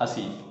தொம்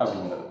அசி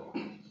அப்படிங்கிறது.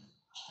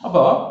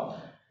 அப்போ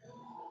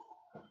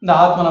இந்த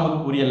ஆத்மா நமக்கு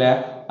புரியலை,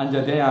 5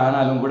 அத்தியாயம்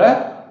ஆனாலும் கூட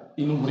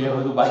இன்னும்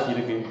புரியறதுக்கு பாக்கி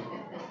இருக்கு.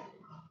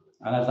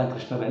 அதனால தான்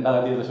கிருஷ்ணர் 2வது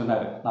அத்தியாயத்தில்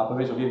சொன்னார், நான்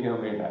அப்பவே சொல்லியிருக்கேன்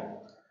உங்ககிட்ட,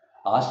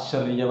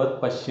 ஆச்சரியவத்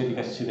பஷ்யதி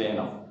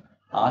கச்சிதேனம்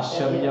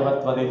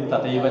ஆச்சரியவத் வதைது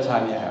ததைவ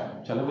சானியாக.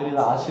 சில பேர்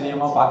இதை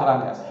ஆச்சரியமா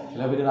பார்க்குறாங்க,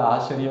 சில பேர் இதை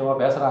ஆச்சரியமா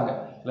பேசுறாங்க,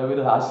 சில பேர்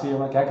இதை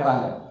ஆச்சரியமா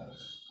கேட்குறாங்க,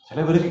 சில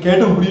பேருக்கு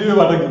கேட்டு புரியவே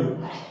மாட்டேங்குது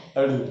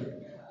அப்படின்னு.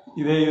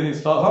 இதே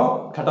ஸ்லோகம்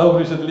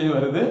கடவுபுருஷத்துலேயும்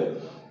வருது.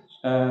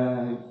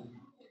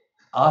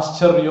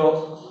 ஆச்சரியோ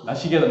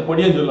நசிகேதன்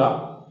பொடியன்னு சொல்லலாம்.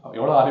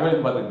 எவ்வளோ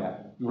அறிவாளின்னு பார்த்துங்க,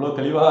 இவ்வளோ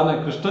தெளிவான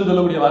கிருஷ்ணன்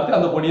சொல்லக்கூடிய வார்த்தை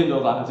அந்த பொடியன்னு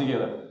சொல்லலாம்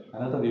நசிகேதன்.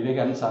 அதனால தான்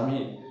விவேகானந்த சாமி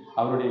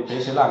அவருடைய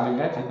பேசலாம்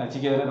அங்கங்கே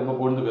நச்சிகேதனை ரொம்ப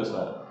புகழ்ந்து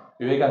பேசுவார்.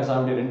 விவேகானந்த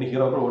சாமியுடைய 2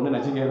 ஹீரோக்கள், ஒன்று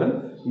நச்சிகேதன்,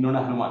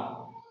 இன்னொன்று ஹனுமான்.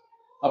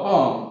 அப்போ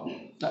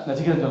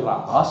நச்சிகேதன்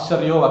சொல்கிறான்,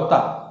 ஆச்சரியோ வக்தா,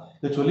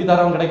 இதை சொல்லி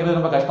தரவன் கிடைக்கிறது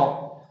ரொம்ப கஷ்டம்.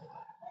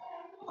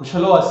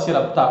 குஷலோ அஸ்ய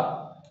ரப்தா,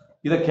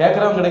 இதை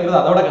கேட்குறவன்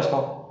கிடைக்கிறது அதோட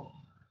கஷ்டம்.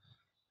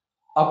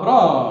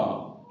 அப்புறம்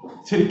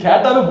சரி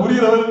கேட்டாலும்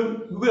புரிகிறவர்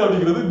இது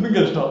அப்படிங்கிறது இன்னும்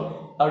கஷ்டம்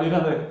அப்படின்னு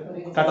அந்த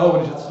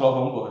கடவுபனிஷத்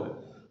ஸ்லோகமும் போகுது.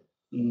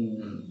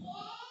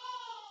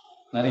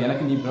 நிறைய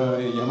எனக்கு நீ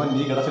எமன்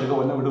நீ கிடச்சிருக்க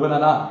ஒன்றும்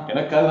விடுவேனா,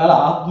 எனக்கு அதனால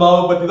ஆத்மாவை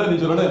பற்றி தான் நீ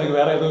சொல்லணும், எனக்கு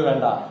வேற எதுவும்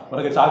வேண்டாம்,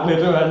 உனக்கு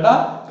சாக்லேட்டும்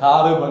வேண்டாம்,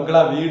 காரு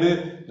பங்களா வீடு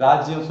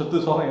ராஜ்யம்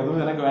சொத்து சோகம்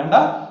எதுவும் எனக்கு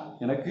வேண்டாம்,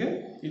 எனக்கு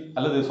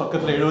அல்லது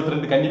சொர்க்கத்தில்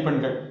 72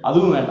 கன்னிப்பெண்கள்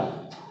அதுவும் வேண்டாம்.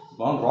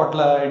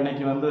 ரோட்டில்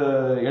இன்னைக்கு வந்து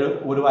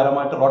ஒரு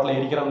வாரமாட்டு ரோட்டில்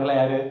எரிக்கிறவங்கலாம்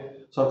யாரு,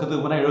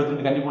 சொர்க்கத்துக்கு போனால்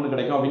 72 கன்னிப்பொண்ணு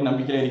கிடைக்கும் அப்படின்னு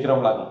நம்பிக்கையில்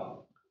இருக்கிறவங்களாகும்.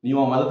 நீ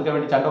உன் மதத்துக்காக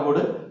வேண்டி சண்டை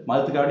போடு,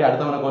 மதத்துக்காக வேண்டி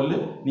அடுத்தவனை கொல்லு,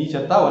 நீ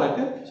செத்தா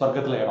உனக்கு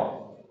சொர்க்கத்தில் இடம்,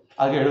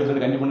 அதுக்கு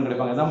 72 கன்னிப்பொண்ணு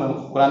கிடைப்பாங்க தான்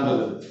குரான்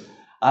சொல்லுது.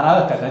 ஆனால்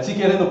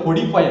நச்சிகேதன் இந்த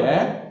பொடி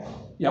பையன்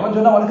எவன்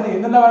சொன்னா உனக்கு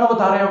என்னென்ன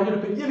வேணும் தாரேன்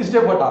அப்படின்னு பெரிய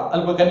லிஸ்டே போட்டான். அது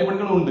இப்போ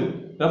கன்னிப்பெண்களும் உண்டு,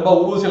 ரொம்ப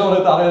ஊசியில்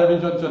உனக்கு தாரேன்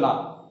அப்படின்னு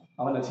சொன்னான்.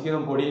 அவன்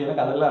நச்சிகேதன் பொடி,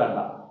 எனக்கு அதெல்லாம்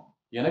வேண்டாம்,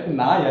 எனக்கு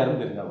நான்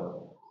யாருன்னு தெரிஞ்சா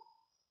போதும்,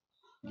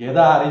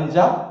 எதை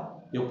அறிஞ்சா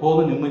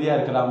எப்போதும் நிம்மதியாக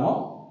இருக்கலாமோ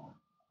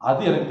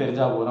அது எனக்கு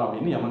தெரிஞ்சா போதும்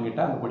அப்படின்னு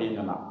எவன்கிட்ட அந்த பொடியை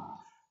சொன்னான்.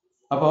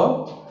 அப்போ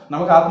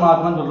நமக்கு ஆத்மா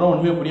ஆத்மான்னு சொல்கிறோம்,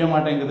 ஒன்றுமே புரிய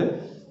மாட்டேங்குது.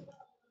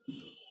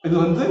 இது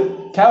வந்து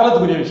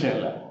கேவலத்துக்குரிய விஷயம்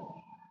இல்லை,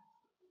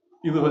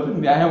 இது வந்து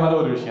நியாயமான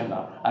ஒரு விஷயம்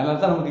தான். அதனால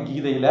தான் நமக்கு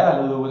கீதையில்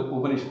அல்லது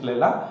உபநிஷத்துல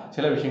எல்லாம்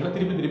சில விஷயங்களை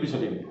திருப்பி திருப்பி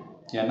சொல்லியிருக்கு.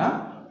 ஏன்னா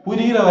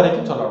புரிகிற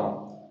வரைக்கும் சொல்லணும்.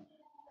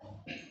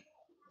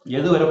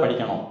 எது வரை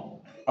படிக்கணும்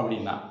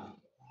அப்படின்னா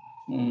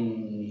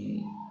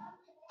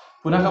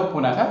புனக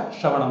புனக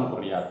ஸ்ரவணம்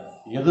புரியாது,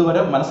 எது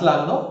வரை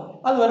மனசிலாகுதோ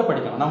அது வரை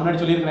படிக்கணும். நான்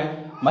முன்னாடி சொல்லியிருக்கிறேன்,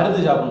 மருந்து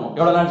சாப்பிடணும்,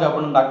 எவ்வளோ நாள்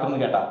சாப்பிடணும்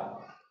டாக்டர்னு கேட்டா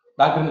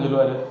டாக்டர்னு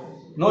சொல்லுவார்,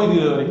 நோய்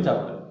தீர்வு வரைக்கும்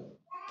சாப்பிடு,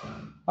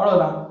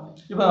 அவ்வளோதான்.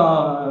 இப்போ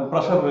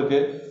ப்ரெஷர்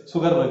இருக்குது,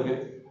 சுகர் இருக்குது,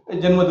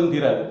 ஜென்மத்துக்கும்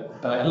தீராது,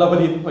 எல்லா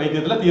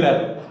வைத்தியத்தில்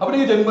தீராது,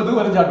 அப்படியே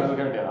ஜென்மத்துக்கும் வரை சாப்பிட்டு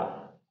இருக்க வேண்டியதான்.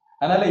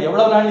 அதனால்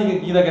எவ்வளோ நாள்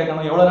நீங்கள் கீதை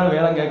கேட்கணும், எவ்வளோ நாள்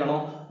வேதம்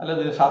கேட்கணும்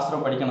அல்லது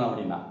சாஸ்திரம் படிக்கணும்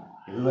அப்படின்னா,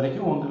 இது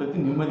வரைக்கும்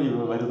உங்களுக்கு நிம்மதி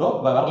வருதோ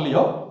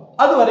வரலையோ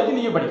அது வரைக்கும்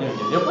நீங்கள் படிக்க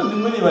வேண்டியது. எப்போ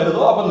நிம்மதி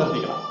வருதோ அப்போ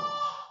நிறுத்திக்கலாம்.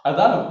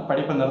 அதுதான்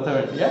படிப்பை நிறுத்த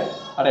வேண்டிய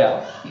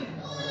அடையாளம்.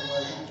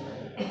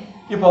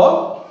 இப்போ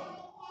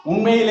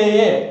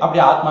உண்மையிலேயே அப்படி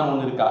ஆத்மான்னு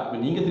ஒன்று இருக்கா? இப்போ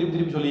நீங்கள் திருப்பி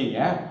திருப்பி சொல்லிங்க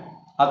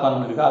ஆத்மான்னு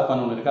ஒன்று இருக்கா,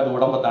 ஆத்மான்னு ஒன்று இருக்கா, அது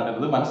உடம்பை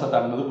தாண்டினது, மனசை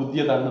தாண்டினது,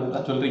 புத்தியை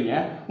தாண்டினதுலாம் சொல்கிறீங்க.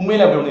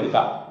 உண்மையிலே அப்படி ஒன்று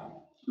இருக்கா?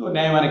 இது ஒரு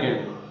நியாயமான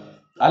கேள்வி.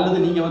 அல்லது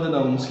நீங்கள் வந்து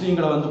இந்த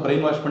முஸ்லீம்களை வந்து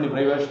பிரெயின் வாஷ்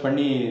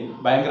பண்ணி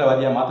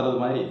பயங்கரவாதியாக மாற்றுறது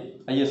மாதிரி,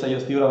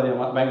 ISIS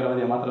தீவிரவாதியாக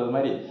பயங்கரவாதியாக மாற்றுறது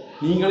மாதிரி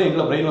நீங்களும்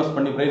எங்களை பிரெயின் வாஷ்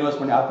பண்ணி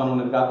ஆத்மான்னு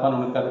ஒன்று இருக்குது, ஆத்மான்னு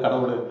ஒன்று இருக்குது, அது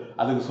கடவுள்,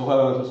 அது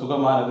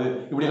சுகமானது,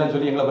 இப்படிலாம்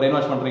சொல்லி எங்களை பிரெயின்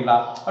வாஷ் பண்ணுறீங்களா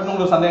அப்படின்னு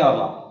உங்களுக்கு சந்தேகம்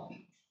வரலாம்.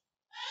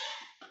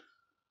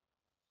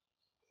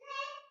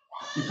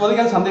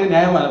 இப்போதைக்கு அது சந்தேகம்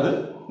நியாயமானது,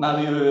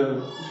 நான் இது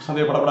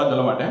சந்தேகப்படக்கூடாதுன்னு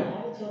சொல்ல மாட்டேன்.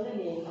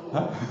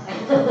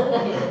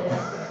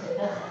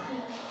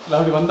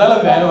 அப்படி வந்தாலும்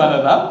அது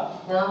நியாயமானதுதான்.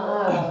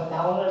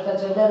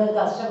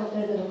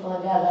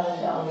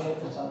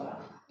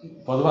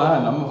 பொதுவாக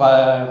நம்ம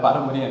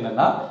பாரம்பரியம்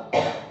என்னன்னா,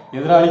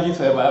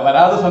 எதிராளிக்கு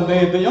வராத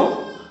சந்தேகத்தையும்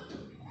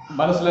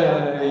மனசுல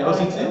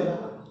யோசிச்சு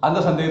அந்த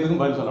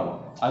சந்தேகத்துக்கும் பதில் சொல்லணும்.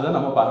 அதுதான்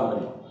நம்ம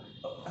பாரம்பரியம்.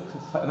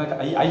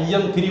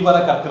 ஐயம் திரிவர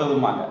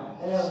கற்கிறதுமாங்க,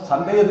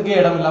 சந்தேகத்துக்கே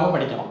இடம் இல்லாம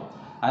படிக்கணும்.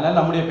 அதனால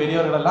நம்முடைய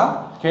பெரியவர்கள் எல்லாம்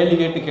கேள்வி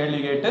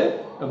கேட்டு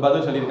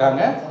பதில்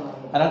சொல்லியிருக்காங்க.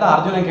 அதனால தான்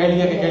அர்ஜுனன் கேள்வி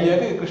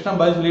கேட்க கிருஷ்ணன்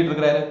பதில் சொல்லிட்டு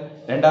இருக்கிறாரு.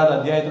 2வது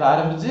அத்தியாயத்தில்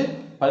ஆரம்பிச்சு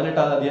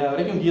 18வது அத்தியாயம்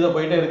வரைக்கும் கீதை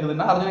போயிட்டே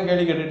இருக்குதுன்னா அர்ஜுனன்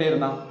கேள்வி கேட்டுகிட்டே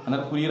இருந்தான்.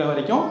 அதனால புரிகிற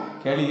வரைக்கும்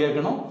கேள்வி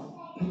கேட்கணும்.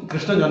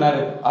 கிருஷ்ணன்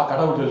சொன்னாரு,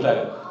 கடவுள்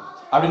சொல்லிட்டாரு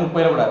அப்படின்னு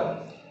போயிடக்கூடாது.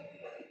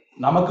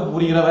 நமக்கு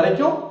புரிகிற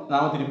வரைக்கும்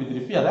நாம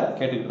திருப்பி அதை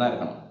கேட்டுக்கிட்டு தான்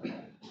இருக்கணும்.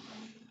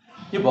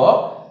 இப்போ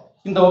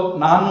இந்த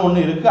நான்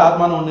ஒன்று இருக்கு,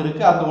 ஆத்மான்னு ஒன்று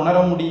இருக்கு, அந்த உணர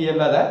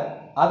முடியலத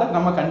அதை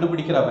நம்ம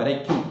கண்டுபிடிக்கிற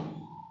வரைக்கும்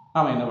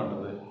நாம் என்ன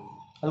பண்ணுறது?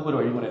 அதுக்கு ஒரு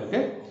வழிமுறை இருக்கு.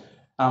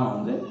 நாம்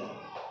வந்து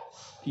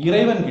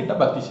இறைவன் கிட்ட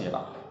பக்தி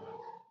செய்யலாம்.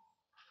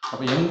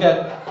 அப்போ எங்க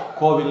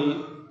கோவில்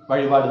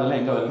வழிபாடுதெல்லாம்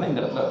எங்கே வருதுன்னா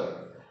இந்த இடத்துல வருது.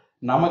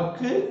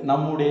 நமக்கு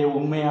நம்முடைய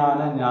உண்மையான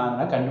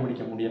ஞான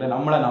கண்டுபிடிக்க முடியலை,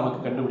 நம்மளை நமக்கு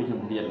கண்டுபிடிக்க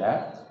முடியலை.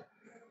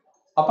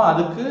 அப்போ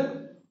அதுக்கு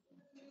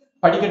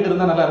படிக்கட்டு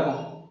இருந்தால் நல்லா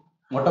இருக்கும்.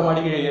 மொட்டை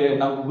மாடிக்கு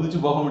நமக்கு குதிச்சு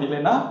போக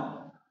முடியலன்னா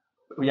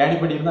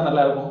ஏணிப்படி இருந்தால்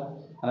நல்லா இருக்கும்.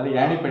 அதனால்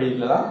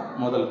ஏணிப்படியில் தான்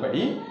முதல்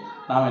படி.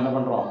 நாம் என்ன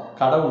பண்ணுறோம்,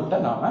 கடவுள்கிட்ட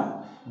நாம்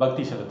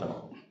பக்தி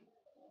செலுத்தணும்.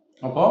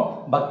 அப்போது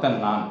பக்தன்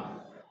நான்,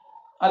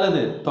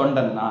 அல்லது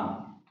தொண்டன் நான்,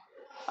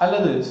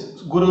 அல்லது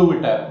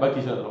குருவிட்ட பக்தி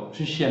செலுத்துறோம்,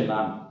 சிஷ்யன்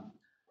நான்.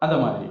 அந்த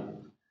மாதிரி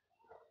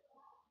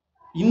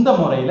இந்த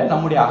முறையில்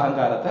நம்முடைய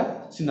அகங்காரத்தை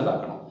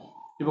சின்னதாக்கணும்.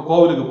 இப்போ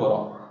கோவிலுக்கு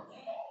போகிறோம்,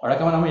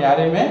 வழக்கமாக நம்ம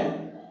யாரையுமே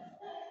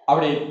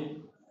அப்படி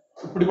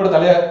இப்படி கூட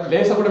தலையை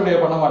லேசாக கூட இப்படி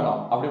பண்ண மாட்டோம்.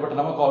 அப்படிப்பட்ட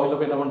நம்ம கோவிலில்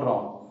போய் என்ன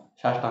பண்ணுறோம்,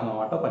 சாஷ்டாங்க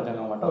மாட்டோம்,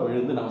 பஞ்சாங்க மாட்டோம்,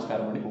 விழுந்து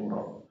நமஸ்காரம் பண்ணி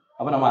கும்பிட்றோம்.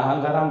 அப்போ நம்ம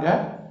அகங்காரம் அங்கே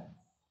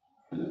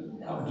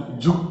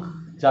ஜுக்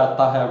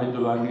ஜாத்தாக அப்படின்னு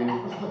சொல்லுவாங்க,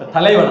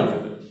 தலை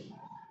வணங்குது,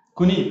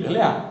 குனியுது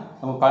இல்லையா,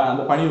 நம்ம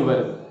அந்த பணிவு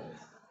வருது.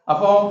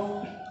 அப்போ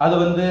அது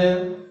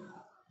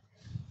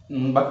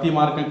பக்தி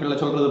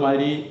மார்க்கங்களில் சொல்கிறது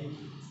மாதிரி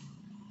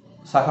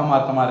சக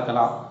மார்க்கமாக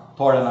இருக்கலாம்,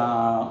 தோழனா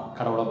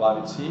கடவுளை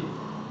பாவிச்சு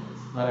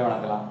தலை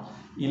வணங்கலாம்.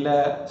 இல்லை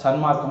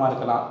சன்மார்க்கமாக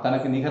இருக்கலாம்,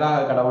 தனக்கு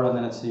நிகராக கடவுளை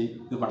நினச்சி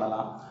இது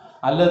பண்ணலாம்.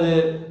 அல்லது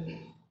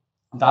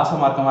தாச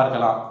மார்க்கமாக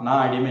இருக்கலாம்,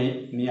 நான் அடிமை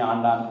நீ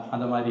ஆண்டான்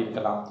அந்த மாதிரி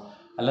இருக்கலாம்.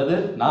 அல்லது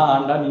நான்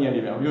ஆண்டான் நீ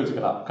அடிமை அப்படி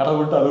வச்சுக்கலாம்,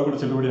 கடவுள்கிட்ட அதை கூட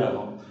செல்லுபடி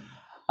ஆகும்.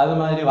 அது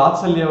மாதிரி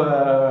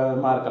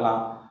வாத்சல்யமாக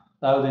இருக்கலாம்,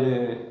 அதாவது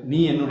நீ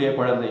என்னுடைய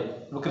குழந்தை.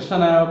 இப்போ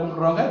கிருஷ்ணனை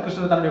கூப்பிடுறவங்க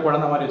கிருஷ்ணனை தன்னுடைய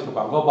குழந்தை மாதிரி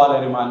வச்சுருப்பாங்க. கோபால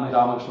அரிமான்னு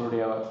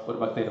ராமகிருஷ்ணனுடைய ஒரு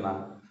பக்தர்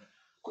இருந்தாங்க,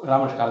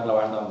 ராமகிருஷ்ண காலத்தில்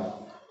வாழ்ந்தவங்க.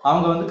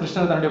 அவங்க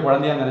கிருஷ்ணனை தன்னுடைய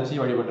குழந்தையாக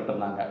நினச்சி வழிபட்டுட்டு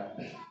இருந்தாங்க.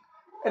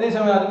 அதே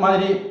சமயம் அது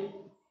மாதிரி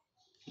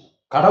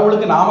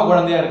கடவுளுக்கு நாம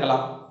குழந்தையா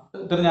இருக்கலாம்,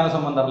 திருஞான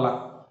சம்பந்தர்லாம்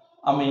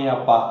அம்மை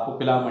அப்பா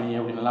உப்பிலாமணி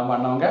அப்படின்னு எல்லாம்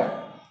பண்ணவங்க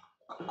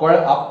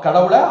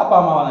கடவுளை அப்பா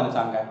அம்மாவா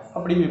நினைச்சாங்க,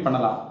 அப்படி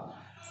பண்ணலாம்.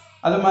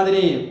 அது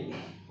மாதிரி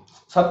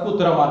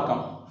சத்புத்திர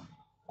மார்க்கம்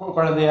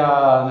குழந்தையா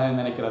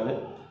நினைக்கிறது.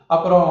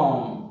 அப்புறம்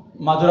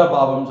மதுர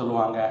பாவம்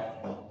சொல்லுவாங்க,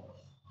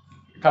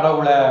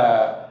 கடவுளை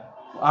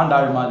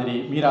ஆண்டாள் மாதிரி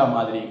மீரா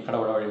மாதிரி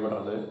கடவுளை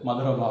வழிபடுறது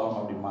மதுர பாவம்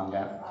அப்படிம்பாங்க.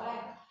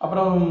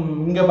 அப்புறம்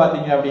இங்கே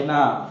பார்த்தீங்க அப்படின்னா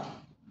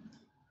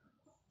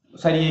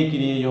சரியை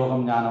கிரியை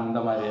யோகம் ஞானம்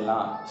இந்த மாதிரி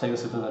எல்லாம் சைவ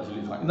சித்தர்கள்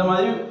சொல்லியிருக்காங்க. இந்த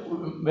மாதிரி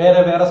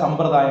வேறு வேறு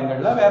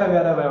சம்பிரதாயங்களில் வேறு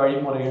வேறு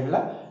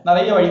வழிமுறைகளில்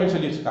நிறைய வழிகள்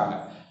சொல்லி வச்சுருக்காங்க.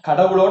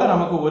 கடவுளோட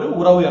நமக்கு ஒரு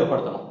உறவு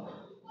ஏற்படுத்தணும்,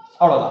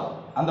 அவ்வளோதான்.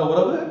 அந்த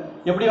உறவு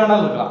எப்படி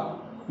வேணாலும் இருக்கலாம்.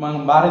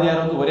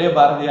 பாரதியார் ஒரே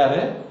பாரதியார்,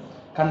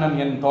 கண்ணன்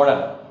என்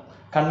தோழன்,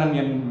 கண்ணன்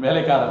என்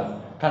வேலைக்காரன்,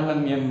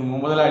 கண்ணன் என்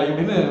முதலாளி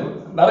அப்படின்னு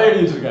நிறைய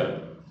எழுதி வச்சுருக்காரு.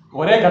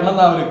 ஒரே கண்ணன்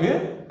தான் அவருக்கு,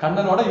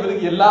 கண்ணனோட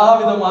இவருக்கு எல்லா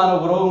விதமான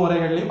உறவு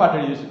முறைகள்லையும் பாட்டு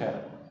எழுதி வச்சுருக்காரு.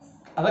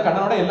 அதான்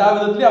கண்ணனோட எல்லா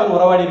விதத்துலையும் அவர்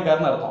உறவாடி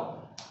இருக்காருன்னு அர்த்தம்.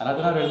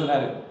 அதனால தான்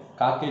எழுதினாரு,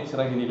 காக்கை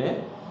சிறகினிலே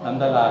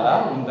நந்தலாலா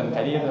உந்தன்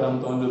கரிய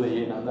நிறம்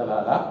தோன்றுதையே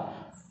நந்தலாலா,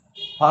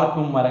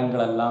 பார்க்கும்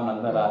மரங்கள் எல்லாம்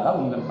நந்தலாலா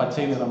உந்தன்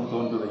பச்சை நிறம்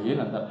தோன்றுதையே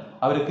நந்தல்.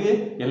 அவருக்கு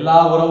எல்லா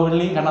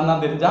உறவுகள்லையும் கண்ணன்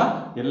தான் தெரிஞ்சான்,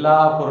 எல்லா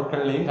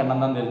பொருட்கள்லையும்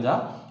கண்ணன் தான்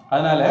தெரிஞ்சான்.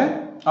 அதனால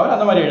அவர்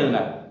அந்த மாதிரி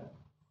எழுதினார்.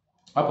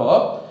 அப்போ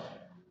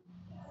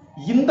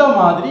இந்த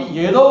மாதிரி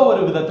ஏதோ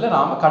ஒரு விதத்தில்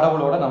நாம்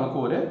கடவுளோட நமக்கு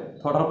ஒரு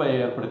தொடர்பை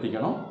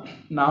ஏற்படுத்திக்கணும்.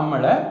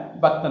 நம்மளை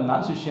பக்தன்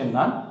தான், சிஷ்யன்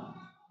தான்,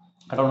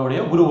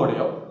 கடவுளுடைய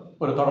குருவோடையோ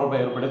ஒரு தொடர்பை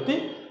ஏற்படுத்தி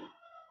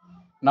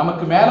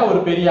நமக்கு மேலே ஒரு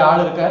பெரிய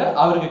ஆள் இருக்காரு,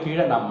 அவருக்கு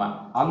கீழே நம்ம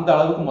அந்த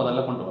அளவுக்கு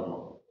முதல்ல கொண்டு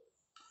வரணும்.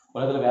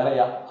 உலகத்தில் வேற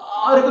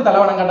யாருக்கும் தலை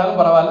வணங்காட்டாலும்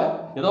பரவாயில்ல,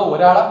 ஏதோ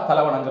ஒரு ஆளை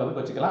தலை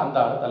வணங்குறதுக்கு வச்சுக்கலாம், அந்த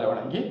ஆளை தலை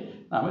வணங்கி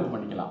நாம் இது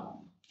பண்ணிக்கலாம்.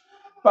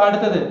 இப்போ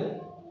அடுத்தது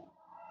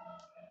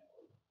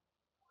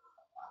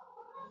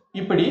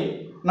இப்படி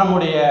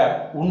நம்முடைய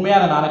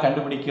உண்மையான நானை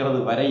கண்டுபிடிக்கிறது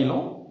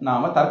வரையிலும்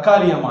நாம்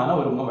தற்காலிகமான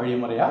ஒரு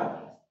வழிமுறையாக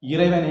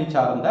இறைவனை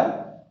சார்ந்த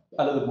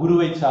அல்லது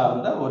குருவை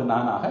சார்ந்த ஒரு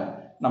நானாக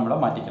நம்மளை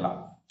மாற்றிக்கலாம்.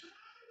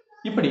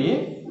 இப்படி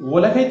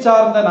உலகை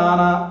சார்ந்த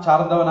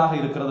சார்ந்தவனாக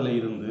இருக்கிறதுல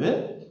இருந்து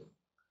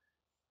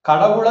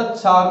கடவுளை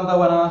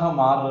சார்ந்தவனாக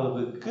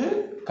மாறுறதுக்கு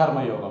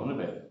கர்மயோகம்னு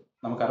பேர்.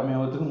 நம்ம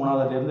கர்மயோகத்துக்கு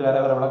 3வது அத்தியாயத்திலிருந்து வேற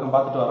வேற விளக்கம்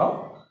பார்த்துட்டு வரோம்.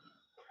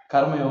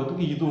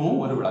 கர்மயோகத்துக்கு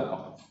இதுவும் ஒரு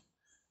விளக்கம்.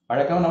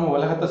 வழக்கம் நம்ம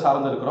உலகத்தை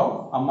சார்ந்திருக்கிறோம்,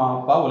 அம்மா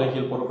அப்பா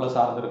உலகியல் பொருட்களை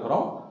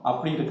சார்ந்திருக்கிறோம்.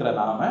 அப்படி இருக்கிற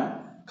நாம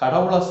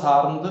கடவுளை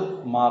சார்ந்து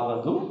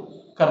மாறுறதும்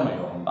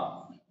கர்மயோகம் தான்.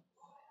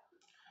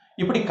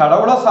 இப்படி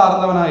கடவுளை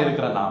சார்ந்தவனா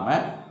இருக்கிற நாம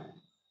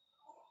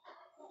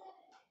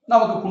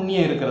நமக்கு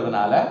புண்ணியம்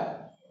இருக்கிறதுனால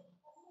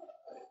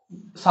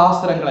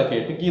சாஸ்திரங்களை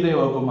கேட்டு கீதை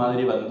வகுப்பு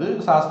மாதிரி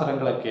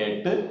சாஸ்திரங்களை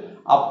கேட்டு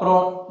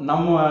அப்புறம்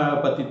நம்ம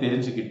பத்தி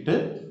தெரிஞ்சுக்கிட்டு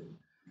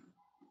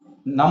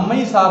நம்மை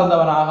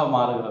சார்ந்தவனாக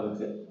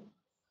மாறுகிறதுக்கு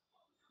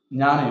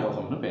ஞான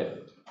யோகம்னு பேர்.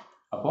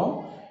 அப்போ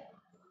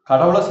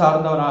கடவுளை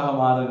சார்ந்தவனாக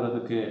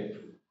மாறுகிறதுக்கு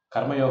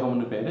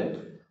கர்மயோகம்னு பேரு.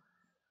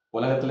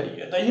 உலகத்துல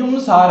எதையும்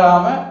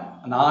சாராம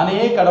நானே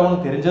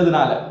கடவுள்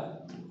தெரிஞ்சதுனால,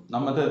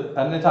 நம்ம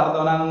தன்னை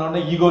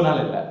சார்ந்தவனான ஈகோனால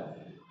இல்லை,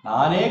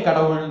 நானே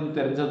கடவுள்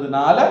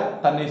தெரிஞ்சதுனால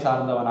தன்னை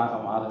சார்ந்தவனாக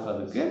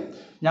மாறுகிறதுக்கு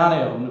ஞான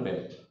யோகம்னு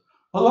பேர்.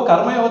 பொதுவாக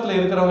கர்மயோகத்தில்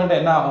இருக்கிறவங்ககிட்ட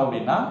என்ன ஆகும்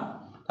அப்படின்னா,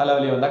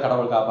 தலைவலி வந்தால்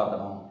கடவுள்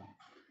காப்பாற்றணும்,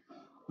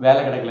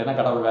 வேலை கிடைக்கலன்னா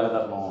கடவுள் வேலை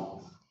தரணும்,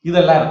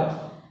 இதெல்லாம் இருக்கும்.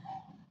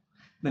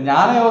 இந்த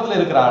ஞான யோகத்தில்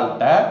இருக்கிற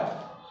ஆள்கிட்ட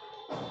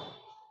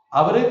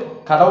அவரு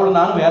கடவுள்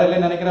நானும் வேற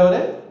இல்லைன்னு நினைக்கிறவரு,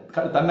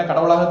 தன்னை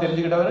கடவுளாக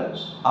தெரிஞ்சுக்கிட்டவர்,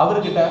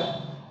 அவர்கிட்ட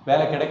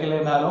வேலை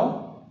கிடைக்கலனாலும்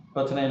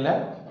பிரச்சனை இல்லை,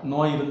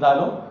 நோய்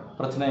இருந்தாலும்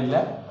பிரச்சனை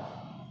இல்லை,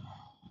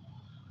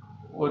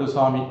 ஒரு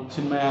சுவாமி,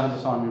 சின்மயானந்த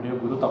சுவாமியுடைய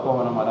குரு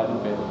தப்போவன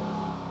மகாராஜன் பேர்.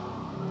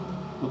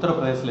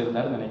 உத்தரப்பிரதேசத்தில்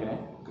இருந்தாருன்னு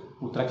நினைக்கிறேன்,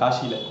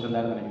 உத்தரகாசியில்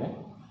இருந்தாருன்னு நினைக்கிறேன்.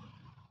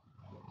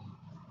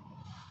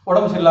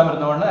 உடம்பு சரியில்லாமல்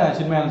இருந்த உடனே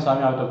சின்மயானந்த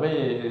சுவாமி அவர்கிட்ட போய்,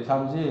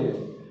 சாமிஜி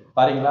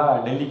பாருங்களா,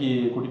 டெல்லிக்கு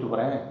கூட்டிகிட்டு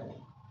போகிறேன்.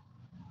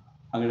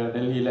 அங்கே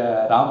டெல்லியில்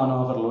ராம்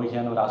மனோகர்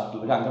லோகியான்னு ஒரு ஹாஸ்பிட்டல்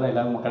இருக்குது, அங்கே தான்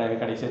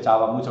எல்லாரும் கடைசியாக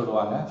சாவா மூச்சு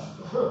விடுவாங்க.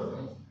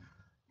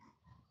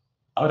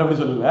 அவர்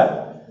அப்படி சொல்லலை,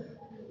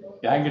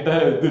 என்கிட்ட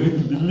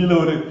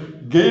டெல்லியில் ஒரு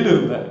கைடு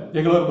இருந்தார்,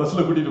 எங்களை ஒரு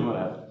பஸ்ஸில் கூட்டிகிட்டு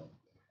போனார்.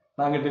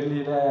 நாங்கள்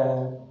டெல்லியில்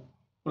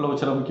உள்ள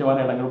சில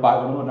முக்கியமான இடங்கள்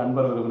பார்க்கணும், ஒரு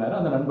நண்பர் விரும்பினார்.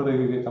 அந்த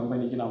நண்பருக்கு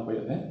கம்பெனிக்கு நான்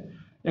போயிருந்தேன்.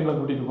 எங்களை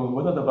கூட்டிகிட்டு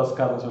போகும்போது அந்த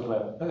பஸ்காரர்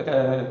சொல்கிறார்,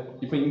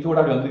 இப்போ இங்கே கூட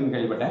அப்படி வந்துருக்குன்னு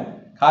கேள்விப்பட்டேன்,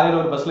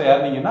 காலையில் ஒரு பஸ்ஸில்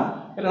ஏறினீங்கன்னா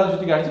எல்லாம்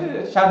சுற்றி காய்ச்சி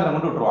சாயந்தரம்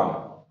கொண்டு விட்டுருவாங்க.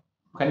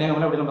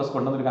 கன்னியாகுமரி அப்படிலாம் பஸ்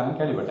கொண்டு வந்துருக்காங்கன்னு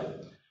கேள்விப்பட்டேன்.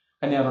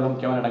 கன்னியாகுமரி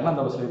முக்கியமான இடங்கள்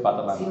அந்த பஸ்ஸில் போய்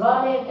பார்த்துடலாம்.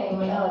 சிவாலய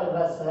டைமில் ஒரு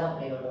பஸ் தான்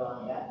அப்படி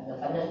விடுவாங்க, இந்த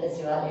 12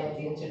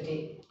 சிவாலயத்தையும் சுற்றி.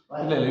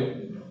 இல்லை இல்லை,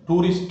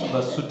 டூரிஸ்ட்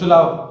பஸ், சுற்றுலா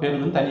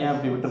பேருந்து தனியாக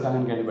அப்படி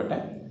விட்டுருக்காங்கன்னு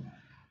கேள்விப்பட்டேன்.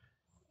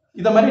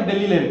 இதை மாதிரி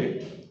டெல்லியில் இருக்குது.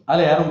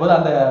 அதில் ஏறும்போது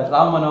அந்த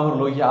ராம் மனோகர்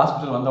லோகி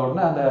ஹாஸ்பிட்டல் வந்த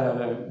உடனே அந்த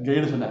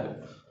கைடு சொன்னார்,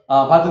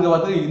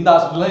 பார்த்துக்க இந்த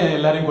ஹாஸ்பிட்டலில்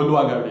எல்லாரையும்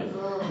கொல்லுவாங்க அப்படி.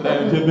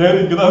 நேரு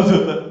இங்கே தான்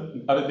சொன்னார்,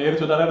 அப்படி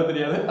நேரு சொன்னாரு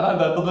தெரியாது, ஆனால்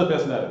அந்த அர்த்தத்தில்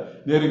பேசினார்.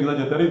 நேரு இங்கே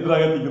தான் செத்தார், இந்திரா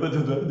காந்தி இங்கே தான்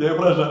செத்தார்,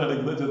 ஜெயபிரகாஷ் நாராயணன்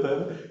இங்கே தான்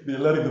செத்தார், இது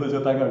எல்லாரும் இங்கே தான்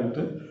செத்தாங்க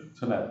அப்படின்ட்டு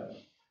சொன்னார்.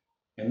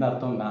 என்ன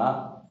அர்த்தம்னா,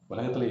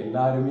 உலகத்தில்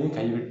எல்லாருமே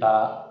கைவிட்டா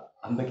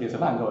அந்த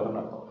கேஸெல்லாம் அங்கே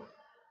வரும்னு அர்த்தம்.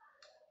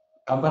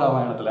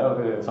 கம்பராமாயணத்தில்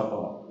ஒரு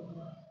சம்பவம்,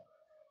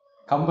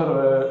 கம்பர்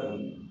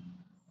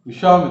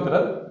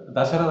விஸ்வாமித்திரர்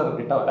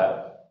தசரதர்கிட்ட வரார்.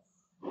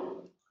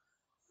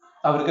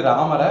 அவருக்கு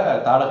ராமரை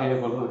தாடகையை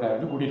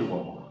கொள்வதற்காக கூட்டிகிட்டு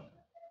போகணும்.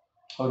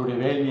 அவருடைய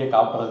வேள்வியை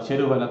காப்பறது,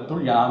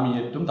 செருவனத்துள்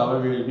யாமியற்றும் தவ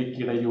வேள்வி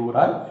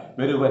கிடையூரால்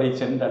வெறுவரை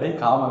சென்றடை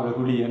காம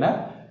வெகுளி என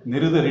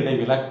நிருதரிடை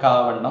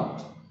விளக்காவண்ணம்.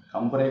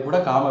 கம்பரை கூட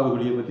காம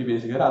வெகுளியை பற்றி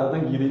பேசுகிறார், அதை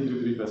தான் கீதை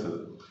திருப்பி பேசுது.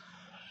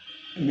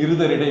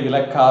 நிருதரிடை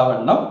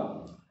விளக்காவண்ணம்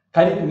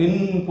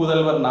நின்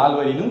புதல்வர்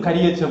நால்வரிலும்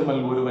கரிய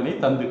செம்மல் ஒருவனை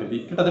தந்துடுதி.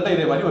 கிட்டத்தட்ட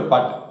இதே மாதிரி ஒரு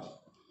பாட்டு,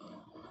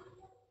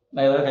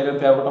 நான் ஏதாவது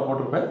கையில் தேவைப்பட்ட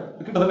போட்டிருப்பேன்,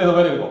 கிட்டத்தட்ட இது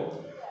மாதிரி இருக்கும்.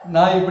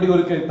 நான் இப்படி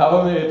ஒரு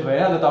தவம்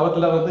ஏற்றுறேன், அந்த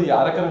தவத்தில்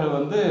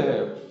அரக்கர்கள்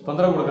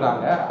தொந்தரவு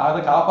கொடுக்குறாங்க, அதை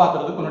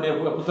காப்பாற்றுறதுக்கு உன்னுடைய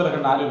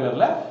புத்தர்கள் 4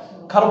 பேரில்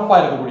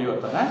கருப்பாக இருக்கக்கூடிய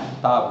ஒருத்தனை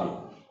தாவி.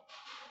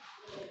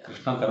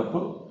 கிருஷ்ணன் கருப்பு,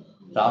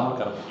 ராமர்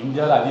கருப்பு.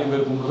 இந்தியாவில் அதிகம்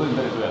பேர் கும்பிடுறது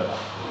இந்த 2 பேர்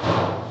தான்.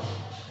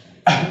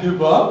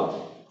 இப்போ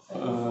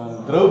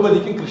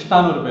திரௌபதிக்கும்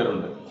கிருஷ்ணான்னு ஒரு பேர்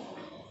உண்டு,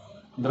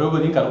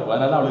 திரௌபதியும் கருப்பு,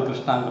 அதனால அவளுக்கு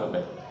கிருஷ்ணாங்கிற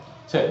பேர்.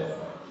 சரி,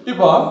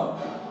 இப்போ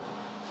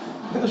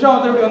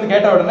விஸ்வாமித்திரர் இப்படி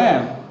கேட்ட உடனே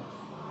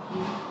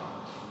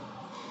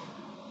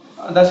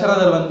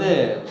தசரதர்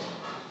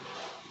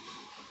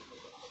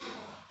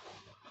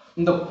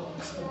இந்த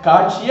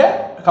காட்சியை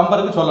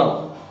கம்பருக்கு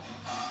சொல்லணும்.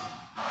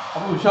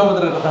 அப்போ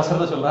விஸ்வாமித்திரர்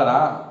தசரதர் சொல்றாரா,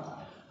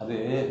 அது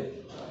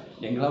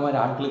எங்களை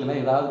மாதிரி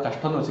ஆட்களுக்கெல்லாம் ஏதாவது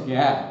கஷ்டம்னு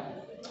வச்சுக்கேன்,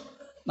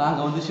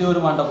 நாங்கள்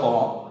சிவருமான்ட்ட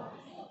போவோம்,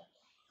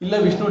 இல்லை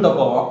விஷ்ணுகிட்ட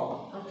போவோம்,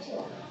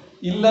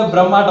 இல்லை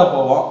பிரம்மாட்ட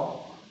போவோம்,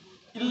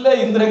 இல்லை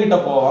இந்திரங்கிட்ட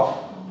போவோம்.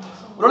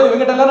 இவ்வளோ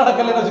இவங்கிட்ட எல்லாம்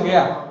நடக்கலன்னு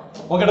வச்சுக்கேன்,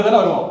 உங்ககிட்ட தானே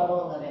வருவோம்,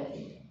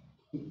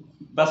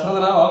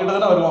 தசரதனா அவங்ககிட்ட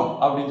தானே வருவோம்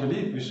அப்படின்னு சொல்லி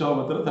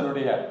விஸ்வாமித்திரர்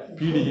தன்னுடைய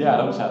பீடிகையை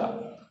ஆரம்பிச்சாராம்.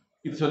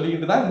 இது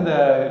சொல்லிக்கிட்டு தான் இந்த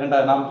 2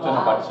 நாம்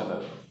சொன்ன பாட்டு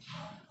சொல்றாரு.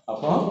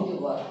 அப்போ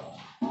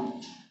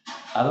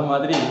அது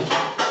மாதிரி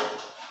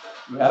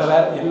வேற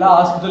வேற எல்லா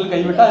ஹாஸ்பிட்டலும்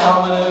கைவிட்டா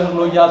ராமன்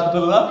லோகி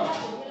ஹாஸ்பிட்டல் தான்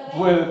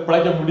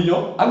பிழைக்க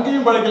முடியும்,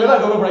 அங்கேயும் பிழைக்கல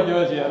அதுக்கப்புறம்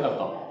பிழைக்கவே செய்யாது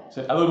அர்த்தம்.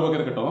 சரி, அது ஒரு பக்கம்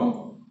இருக்கட்டும்.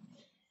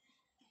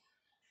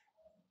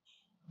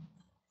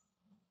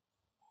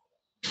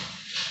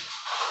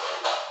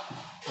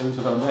 எது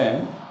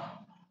சொல்றேன்,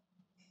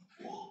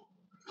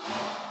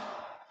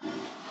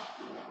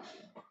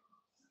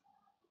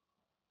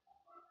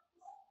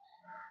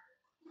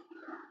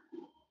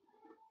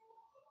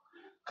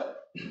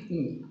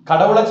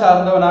 கடவுளை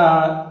சார்ந்தவனா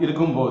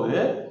இருக்கும்போது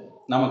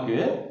நமக்கு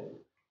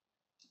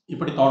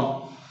இப்படி தோணும்,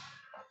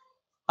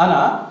 ஆனா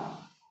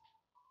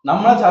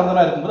நம்மளை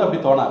சார்ந்தவனா இருக்கும்போது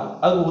அப்படி தோணாது.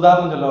 அதுக்கு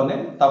உதாரணம் சொல்ல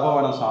வந்தேன்,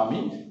 தபோவன சுவாமி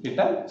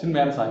கிட்ட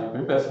சின்மயான சாமி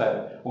போய் பேசுறாரு,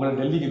 உங்களை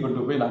டெல்லிக்கு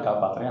கொண்டு போய் நான்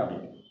காப்பாத்துறேன்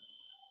அப்படின்னு.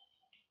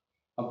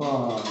 அப்போ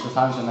இந்த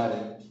சாமி சொன்னாரு,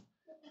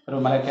 ஒரு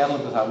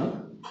கேரளத்து சாமி,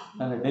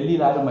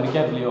 டெல்லியில் யாரும்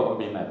மறிக்காதுலையோ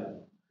அப்படின்னாரு.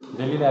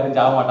 டெல்லியில் யாரும்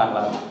ஜாக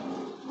மாட்டாங்களா,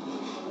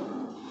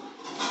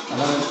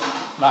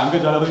 நான் அங்கே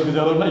ஜாதகம் இங்கே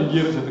ஜாதகம்னா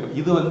இங்கே சேர்த்துக்கிறேன்.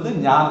 இது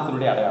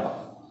ஞானத்தினுடைய அடையாளம்.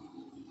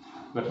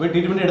 இப்போ போய்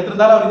ட்ரீட்மெண்ட்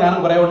எடுத்திருந்தாலும் அவர்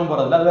ஞானம் குறைய ஒன்றும்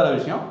போகிறதில்ல, அது வேற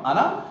விஷயம்.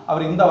 ஆனால்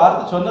அவர் இந்த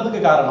வார்த்தை சொன்னதுக்கு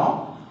காரணம்,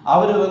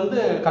 அவர்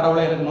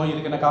கடவுளை எனக்கு நோய்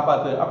இருக்கு, என்ன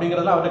காப்பாற்று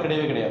அப்படிங்கிறதுலாம் அவர்கிட்ட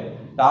கிடையவே கிடையாது.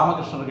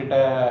 ராமகிருஷ்ணர்கிட்ட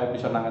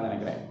இப்படி சொன்னாங்கன்னு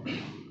நினைக்கிறேன்,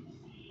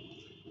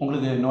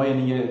 உங்களுக்கு நோயை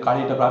நீங்கள்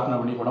காளிகிட்ட பிரார்த்தனை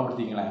பண்ணி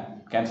குணப்படுத்திங்களேன்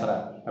கேன்சரை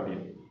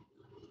அப்படின்னு.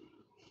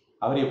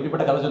 அவர்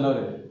எப்படிப்பட்ட கதை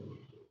சொன்னவர்,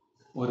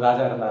 ஒரு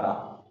ராஜா இருந்தாரா,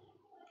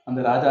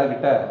 அந்த ராஜா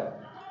கிட்ட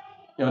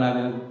இவனை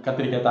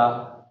கத்திரிக்காத்தா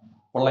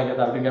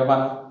பொள்ளைக்காத்தா அப்படின்னு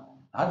கேட்பானா.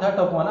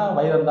 ராஜாட்ட போனால்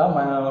வைரந்தான்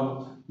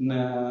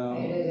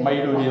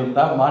மயிடூரியம்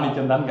தான்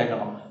மாணிக்கம் தான்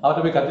கேட்கணும்.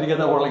 அவர்கிட்ட போய்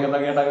கத்திரிக்காத்தா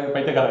பொள்ளைக்காத்தான் கேட்டாங்க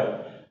பைத்தியக்காரன்.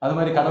 அது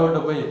மாதிரி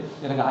கடவுள்கிட்ட போய்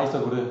எனக்கு ஆயுசை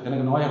கொடு,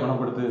 எனக்கு நோயை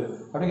குணப்படுத்து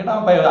அப்படின்னு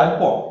கேட்டால்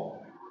அல்பம்.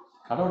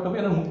 கடவுள்கிட்ட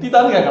போய் எனக்கு முக்தி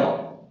தான் கேட்கணும்.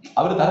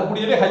 அவர்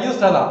தரக்கூடியதே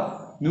ஹையஸ்டாக தான்.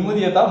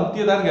 நிம்மதியை தான்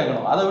முக்கிய தான்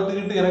கேட்கணும். அதை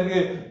விட்டுக்கிட்டு எனக்கு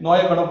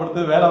நோயை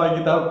குணப்படுத்து வேலை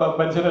வாங்கி தான்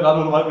பரிசையில்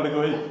 400 மார்க் எடுக்க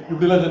போய்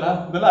இப்படிலாம் சொன்னா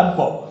இதெல்லாம்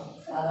அனுப்போம்.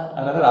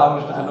 அதனால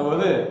ராமகிருஷ்ணன்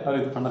சொன்னபோது அவர்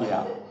இது பண்ணலையா.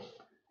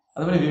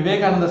 அது மாதிரி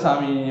விவேகானந்த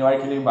சாமி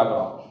வாழ்க்கையிலையும்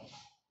பார்க்குறோம்.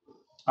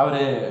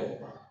 அவர்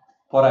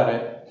போகிறாரு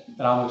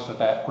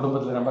ராமகிருஷ்ணர்கிட்ட,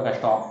 குடும்பத்தில் ரொம்ப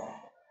கஷ்டம்,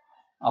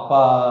 அப்பா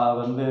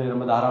வந்து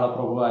ரொம்ப தாராள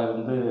பிரபுவாக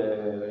இருந்து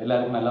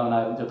எல்லாருக்கும்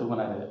நல்லவனாக இருந்து செத்து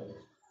போனார்.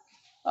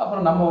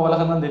 அப்புறம் நம்ம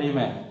உலகம் தான்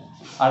தெரியுமே,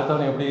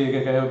 அடுத்தவனை எப்படி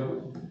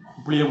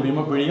புளிய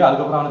முடியுமோ பிழியும்,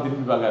 அதுக்கப்புறம் அவனை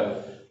திரும்பி பார்க்காது.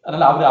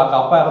 அதனால் அவங்க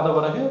அப்பா இறந்த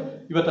பிறகு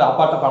இவற்றை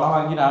அப்பாட்ட பணம்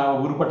வாங்கி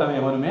நான் உருப்பட்டவன்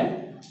எவனுமே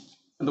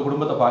இந்த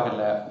குடும்பத்தை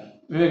பார்க்கல.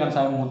 விவேகானந்த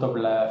சாமி மூத்த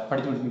பிள்ளை,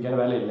 படித்து முடிச்சுக்கிற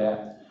வேலை இல்லை,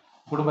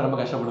 குடும்பம் ரொம்ப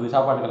கஷ்டப்படுது,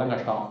 சாப்பாட்டுக்கெல்லாம்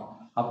கஷ்டம்.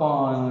 அப்போ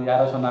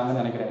யாரோ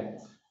சொன்னாங்கன்னு நினைக்கிறேன்,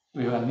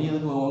 நீ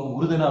இதுக்கு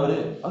குருதன்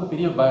அவர்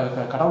பெரிய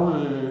கடவுள்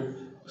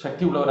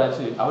சக்தி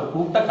உள்ளவராச்சு, அவர்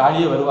கூப்பிட்டா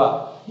காளியே வருவா,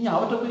 நீ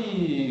அவர்கிட்ட போய்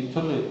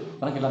சொல்லு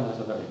உனக்கு எல்லாம்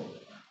சொல்கிறாரு.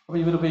 அப்போ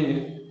இவர் போய்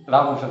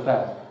ராமகிருஷ்ணத்தை,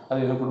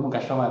 அது என் குடும்பம்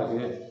கஷ்டமாக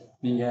இருக்குது,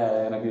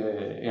 நீங்கள் எனக்கு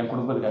என்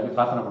குடும்பத்துக்காக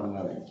பிரார்த்தனை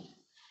பண்ணுங்க அப்படின்னு.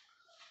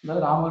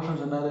 இருந்தாலும்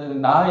ராமகிருஷ்ணன் சொன்னார்,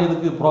 நான்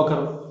எதுக்கு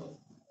புரோக்கர்,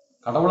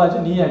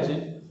 கடவுளாச்சு நீயாச்சு,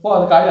 போ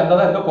அது காளி அந்த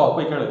தான் இருக்க,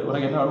 போய் கேளு,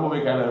 உனக்கு என்ன அனுபவம்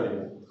போய் கேளு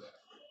அப்படின்னு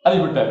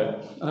அது விட்டார்.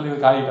 அதில்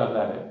இவர் காளிகிட்ட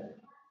வந்தார்.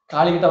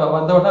 காளிகிட்ட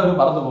வந்தவொடனே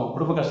அவருக்கு மறந்து போகும்,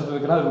 குடும்ப கஷ்டத்தில்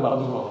இருக்கிறா அவருக்கு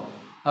மறந்து போகும்.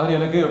 அவர்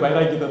எனக்கு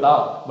வைராக்கியத்தை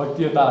தான்,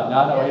 பக்தியை தான்,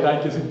 ஞான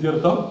வைராக்கிய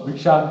சித்தியர்த்தம்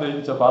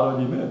பிக்ஷாந்த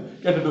பார்வதின்னு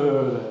கேட்டுட்டு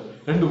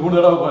 2-3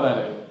 தடவை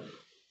போனார்.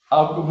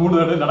 அவருக்கு 3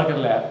 தடவை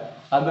நடக்கல.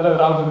 அந்த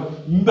ராமன்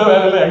இந்த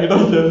வேலையில என்கிட்ட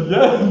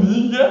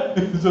வைக்காதீங்க,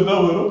 நீங்க சொன்னா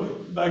வரும்,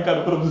 நான்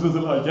கருப்புற பிசினஸ்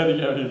எல்லாம்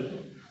வைக்காதீங்க அப்படின்னு.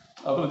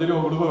 அப்புறம் சரி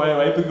உங்க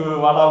குடும்பம் வயிற்றுக்கு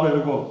வாடாம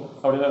இருக்கும்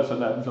அப்படின்னு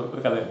சொன்னாருன்னு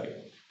சொல்லிட்டு கதை இருக்கு.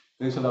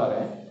 இது சொல்ல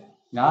வரேன்,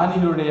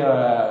 ஞானிகளுடைய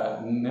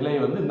நிலை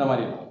வந்து இந்த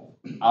மாதிரி இருக்கும்.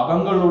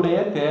 அவங்களுடைய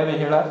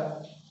தேவைகளை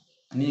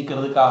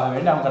நீக்கிறதுக்காக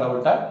வேண்டி அவங்க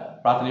கடவுள்கிட்ட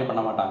பிரார்த்தனையே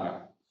பண்ண மாட்டாங்க.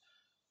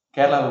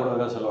 கேரளாவில்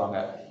கூட சொல்லுவாங்க,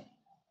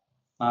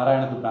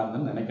 நாராயணத்து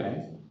பிராந்தன் நினைக்கிறேன்,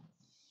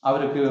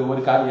 அவருக்கு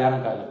ஒரு கால் யானை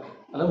கால்,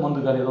 அதாவது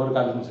மொந்து கால் ஏதோ ஒரு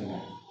கால்னு வச்சுங்க.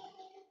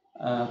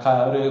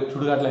 அவர்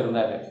சுடுகாட்டில்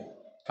இருந்தார்.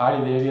 காளி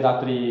தேவி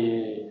ராத்திரி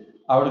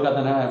அவளுக்கு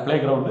அத்தனை பிளே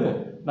கிரவுண்டு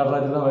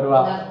நடராஜர் தான் வருவா,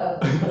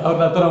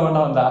 அவர் நத்தனம் பண்ண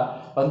வந்தா.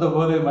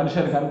 வந்தபோது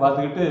மனுஷன் இருக்கான்னு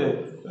பார்த்துக்கிட்டு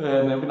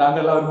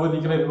நாங்கள் எல்லாம் வரும்போது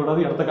நீங்களே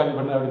இருக்கக்கூடாது, இடத்த காலி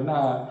பண்ண அப்படின்னா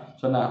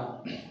சொன்னேன்.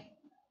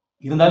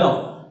 இருந்தாலும்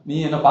நீ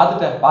என்னை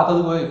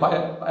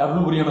பார்த்ததுக்கு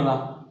அருள் புரியணும்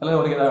தான், அதெல்லாம்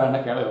உனக்கு எதாவது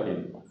வேண்டாம் கேளு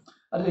அப்படின்னு.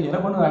 அது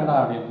எனக்கு ஒன்றும் வேண்டாம்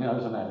அப்படின்னு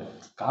அவர் சொன்னார்.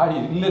 காளி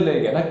இல்லை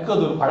எனக்கு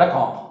அது ஒரு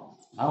பழக்கம்,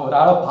 நான் ஒரு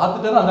ஆளை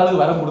பார்த்துட்டு அந்த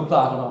ஆளுக்கு வரம் கொடுத்து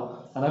ஆகணும்,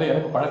 அதனால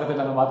எனக்கு பழக்கத்தை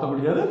நாங்கள் மாற்ற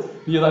முடியாது,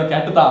 நீ ஏதாவது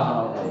கேட்டு தான்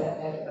ஆகணும்.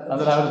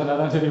 அதனால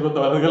சொன்னாதான் சரி,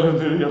 இப்போ வரதுகள்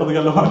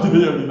இடத்துக்கெல்லாம்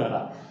மாற்றுது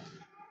அப்படின்னாரா.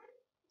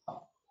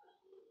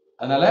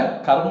 அதனால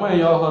கர்ம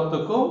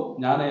யோகத்துக்கும்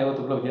ஞான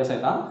யோகத்துக்குள்ள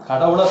வித்தியாசம் தான்.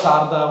 கடவுளை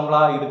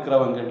சார்ந்தவங்களா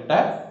இருக்கிறவங்ககிட்ட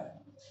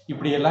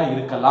இப்படியெல்லாம்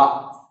இருக்கலாம்.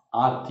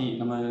 ஆர்த்தி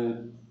நம்ம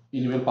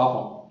இனிமேல்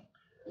பார்ப்போம்.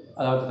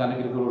 அதாவது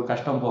தனக்கு இருக்கிற ஒரு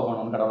கஷ்டம்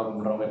போகணும்னு கடவுளை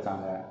கும்பிட்றவங்க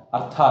இருக்காங்க.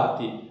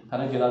 அர்த்தார்த்தி,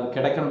 தனக்கு ஏதாவது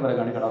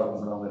கிடைக்கணுங்கிறக்காண்டி கடவுளை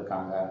கும்பிட்றவங்க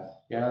இருக்காங்க.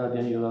 7வது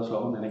அத்தியாயம் 20வது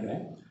ஸ்லோகம்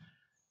நினைக்கிறேன்.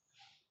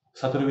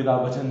 சதுர்விதா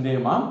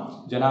பஜந்தேமா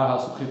ஜனாகா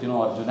சுக்ரித்தினோ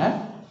அர்ஜுன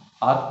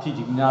ஆர்த்தி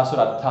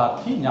ஜிக்ஞாசுர்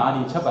அர்த்தார்த்தி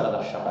ஞானீச்ச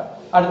பரதர்ஷப.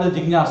 அடுத்தது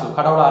ஜிக்ஞாசு,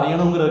 கடவுளை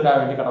அறியணுங்கிறதுக்காக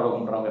வேண்டி கடவுளை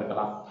கும்பிட்றவங்க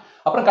இருக்கலாம்.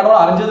 அப்புறம் கடவுளை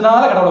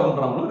அறிஞ்சதுனால கடவுளை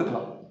கும்பிட்றவங்களும்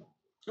இருக்கலாம்.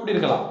 இப்படி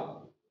இருக்கலாம்.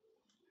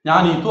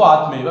 ஞானி தூ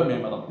ஆத்மேவ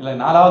மேமதம். இல்லை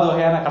 4வது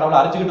வகையான கடவுளை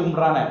அரைச்சிக்கிட்டு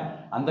கும்பிட்றானே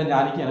அந்த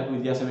ஞானிக்கு எனக்கு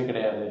வித்தியாசமே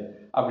கிடையாது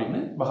அப்படின்னு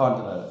பகவான்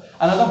சொல்றாரு.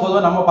 அதனால தான்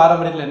பொதுவாக நம்ம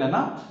பாரம்பரியத்தில்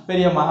என்னன்னா,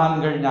 பெரிய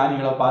மகான்கள்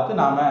ஞானிகளை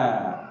பார்த்து நாம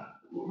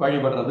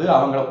வழிபடுறது,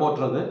 அவங்கள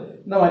போற்றுறது,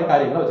 இந்த மாதிரி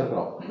காரியங்களை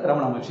வச்சிருக்கிறோம்.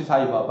 ரமண மகர்ஷி,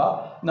 சாய்பாபா,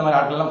 இந்த மாதிரி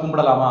ஆட்கள்லாம்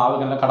கும்பிடலாமா,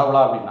 அவங்க எல்லாம்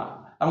கடவுளா அப்படின்னா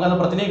நமக்கு அந்த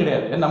பிரச்சனையே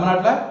கிடையாது. நம்ம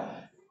நாட்டில்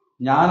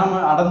ஞானம்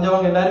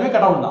அடைஞ்சவங்க எல்லாருமே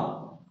கடவுள் தான்.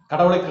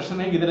 கடவுளை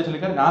கிருஷ்ணனை இதில்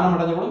சொல்லிக்கார், ஞானம்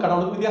அடைஞ்சவங்களும்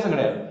கடவுளுக்கு வித்தியாசம்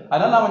கிடையாது.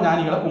 அதனால நம்ம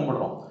ஞானிகளை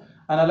கும்பிடுறோம்.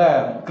 அதனால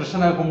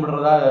கிருஷ்ணனை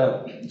கும்பிடுறதா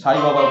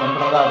சாய்பாபா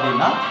கும்பிடுறதா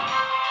அப்படின்னா,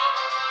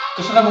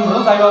 கிருஷ்ணனை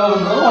கும்பிடுறதும் சாய்பாபா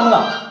கும்பிடுறதும் ஒன்று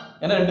தான்.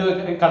 ஏன்னா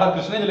 2 கடவுள்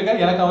கிருஷ்ணனே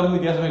சொல்லியிருக்காரு, எனக்கு அவருக்கு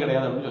வித்தியாசமே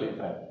கிடையாது அப்படின்னு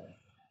சொல்லியிருக்காரு.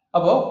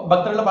 அப்போ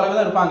பக்தர்கள் பல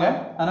விதம் இருப்பாங்க.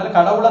 அதனால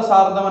கடவுளை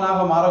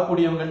சார்ந்தவனாக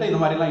மாறக்கூடியவங்கள்ட்ட இந்த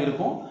மாதிரிலாம்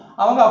இருக்கும்.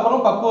 அவங்க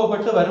அப்புறம்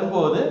பக்குவப்பட்டு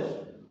வரும்போது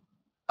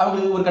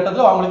அவங்களுக்கு ஒரு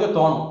கட்டத்தில் அவங்களுக்கே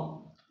தோணும்,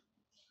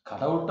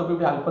 கடவுள்கிட்ட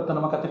போய் அல்பத்தை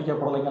நம்ம கத்திரிக்காய்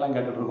புடலைங்கெல்லாம்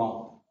கேட்டுட்டு இருக்கோம்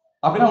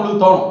அப்படின்னு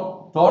அவங்களுக்கு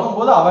தோணும்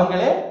போது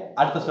அவங்களே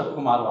அடுத்த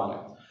ஸ்டெப்புக்கு மாறுவாங்க.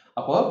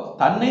 அப்போ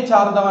தன்னை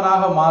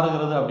சார்ந்தவனாக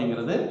மாறுகிறது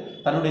அப்படிங்கிறது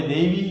தன்னுடைய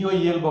தெய்வீக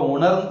இயல்பை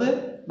உணர்ந்து,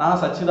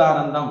 நான்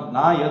சச்சிதானந்தம்,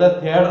 நான் எதை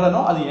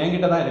தேடுறனோ அது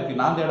என்கிட்ட தான் இருக்கு,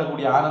 நான்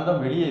தேடக்கூடிய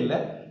ஆனந்தம் வெளியே இல்லை,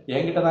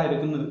 என்கிட்ட தான்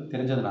இருக்குன்னு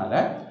தெரிஞ்சதுனால,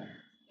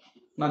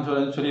 நான்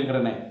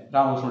சொல்லியிருக்கிறேனே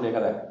ராமகிருஷ்ணனுடைய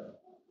கதை,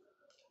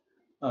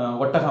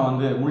 ஒட்டகம்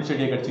வந்து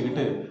முள்செடியை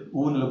கடிச்சிக்கிட்டு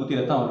ஊனில் குத்தி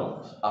ரத்தம் வரும்,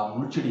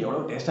 முள்செடி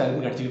எவ்வளோ டேஸ்ட்டாக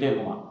இருக்குன்னு கடிச்சிக்கிட்டே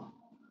இருக்குமா.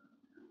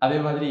 அதே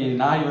மாதிரி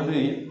நாய் வந்து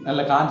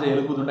நல்ல காஞ்ச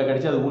எலும்பு துண்டை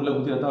கடிச்சு அது ஊனில்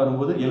குத்தி ரத்தம்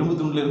வரும்போது எலும்பு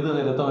துண்டிலிருந்து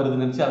அது ரத்தம்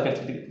வருதுன்னு நினச்சி அதை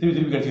கடிச்சிட்டு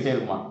திருப்பி கடிச்சிக்கிட்டே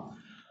இருக்குமா.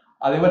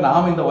 அதே மாதிரி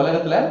நாம் இந்த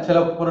உலகத்தில் சில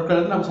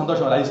பொருட்களுக்கு நம்ம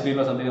சந்தோஷம் வருது,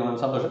 ஐஸ்கிரீமில்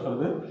சந்தோஷம்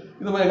வருது,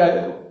 இது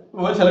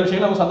மாதிரி சில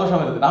விஷயங்கள் நமக்கு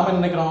சந்தோஷம் வருது. நாம்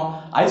என்ன நினைக்கிறோம்,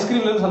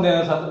 ஐஸ்கிரீம்லேருந்து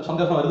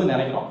சந்தோஷம் வருதுன்னு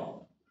நினைக்கிறோம்,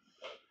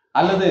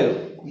 அல்லது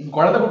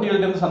குழந்தை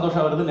குட்டிகள்கிட்ட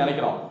சந்தோஷம் வருதுன்னு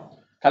நினைக்கிறோம்,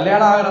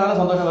 கல்யாணம் ஆகிறதுனால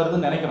சந்தோஷம்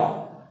வருதுன்னு நினைக்கிறோம்.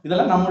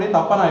 இதெல்லாம் நம்முடைய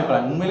தப்பான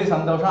அபிப்பிராயம். உண்மையிலேயே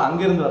சந்தோஷம்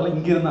அங்கிருந்து வரல,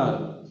 இங்கிருந்து தான்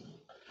வருது.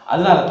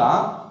 அதனால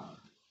தான்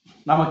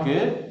நமக்கு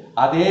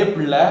அதே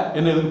பிள்ளை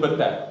என்ன எதுக்கு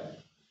பெத்த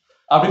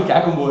அப்படின்னு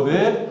கேட்கும்போது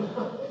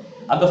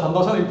அந்த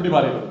சந்தோஷம் இப்படி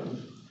மாறிடுது,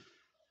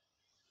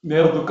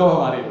 வேற துக்கமா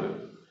மாறிடுது.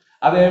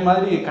 அதே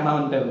மாதிரி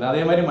கணவன்கிட்ட இருந்து,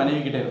 அதே மாதிரி மனைவி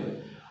கிட்ட இருந்து,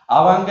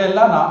 அவங்க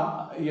எல்லாம்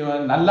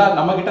நல்லா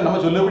நம்ம கிட்ட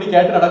நம்ம சொல்லுபடி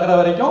கேட்டு நடக்கிற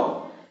வரைக்கும்,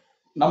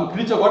 நம்ம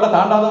கிழிச்ச கோட்டை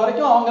தாண்டாத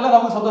வரைக்கும் அவங்க எல்லாம்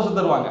நமக்கு சந்தோஷம்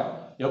தருவாங்க.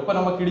 எப்ப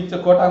நம்ம கிழிச்ச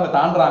கோட்டை அவங்க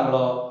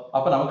தாண்டுறாங்களோ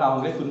அப்ப நமக்கு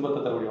அவங்களே துன்பத்தை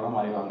தரக்கூடியவங்க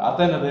மாறிடுவாங்க.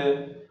 அர்த்தம் என்னது?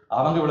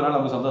 அவங்க இவ்வளவு நாள்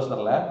நமக்கு சந்தோஷம்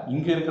தரல,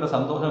 இங்க இருக்கிற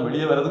சந்தோஷம்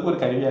வெளியே வர்றதுக்கு ஒரு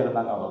கருவியா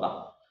இருந்தாங்க, அவ்வளவுதான்.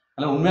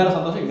 அதனால உண்மையான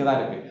சந்தோஷம் இங்கதான்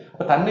இருக்கு.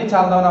 அப்ப தன்னை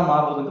சார்ந்தவனா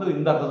மாறுறதுங்கிறது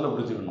இந்த அர்த்தத்துல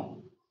புரிஞ்சுக்கணும்.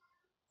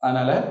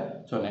 அதனால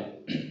சொன்னேன்.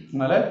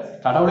 அதனால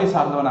கடவுளை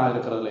சார்ந்தவனாக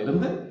இருக்கிறதுல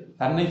இருந்து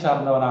தன்னை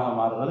சார்ந்தவனாக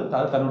மாறுறது,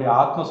 அதாவது தன்னுடைய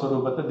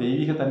ஆத்மஸ்வரூபத்தை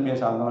தெய்வீக தன்மையை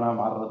சார்ந்தவனாக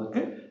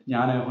மாறுறதுக்கு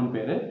ஞானயோகம்னு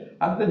பேரு.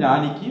 அந்த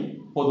ஞானிக்கு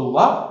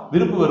பொதுவா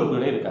விருப்பு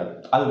வெறுப்புகளே இருக்காது.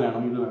 அது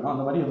வேணும் இது வேணும்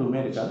அந்த மாதிரி எதுவுமே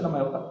இருக்காது. நம்ம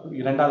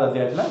 2வது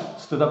அத்தியாயத்துல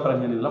ஸ்தித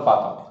பிரஞன் இதுல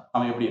பார்த்தோம்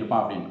அவன் எப்படி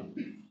இருப்பான் அப்படின்னு.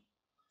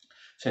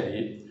 சரி,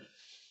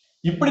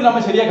 இப்படி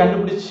நம்ம சரியா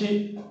கண்டுபிடிச்சு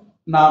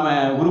நாம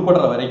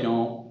உருப்படுற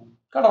வரைக்கும்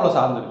கடவுளை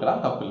சார்ந்து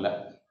இருக்கலாம், தப்பு இல்லை.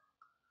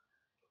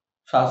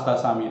 சாஸ்தா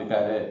சாமி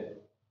இருக்காரு,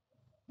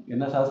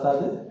 என்ன சாஸ்தா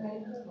அது?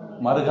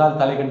 மறுகால்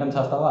தலை கண்டன்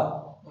சாஸ்தாவா?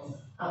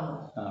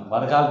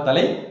 மறுகால்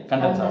தலை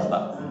கண்டன் சாஸ்தா,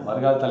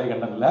 மறுகால் தலை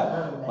கண்டன் இல்ல,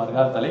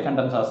 மறுகால் தலை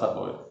கண்டன் சாஸ்தா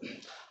போய்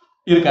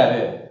இருக்காரு.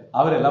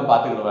 அவர் எல்லாம்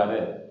பார்த்துக்கிடுவாரு,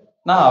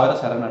 நான் அவரை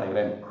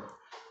சரணடைகிறேன்.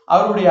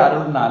 அவருடைய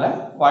அருள்னால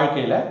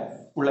வாழ்க்கையில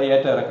உள்ள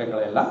ஏற்ற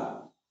இறக்கங்களை எல்லாம்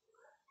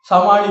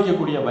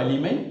சமாளிக்கக்கூடிய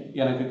வலிமை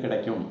எனக்கு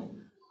கிடைக்கும்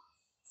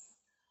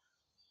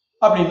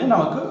அப்படின்னு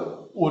நமக்கு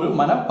ஒரு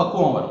மன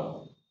பக்குவம் வரும்.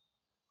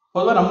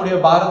 பொதுவாக நம்முடைய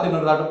பாரத்தின்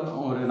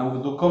ஒரு நமக்கு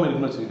துக்கம்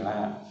இருக்குன்னு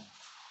வச்சுக்கோங்களேன்,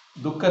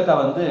 துக்கத்தை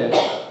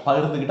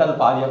பகிர்ந்துக்கிட்டு அது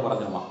பாதியாக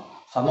குறைஞ்சிருமா,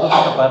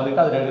 சந்தோஷத்தை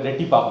பகிர்ந்துக்கிட்டு அது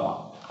ரெட்டிப்பாகுமா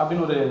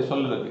அப்படின்னு ஒரு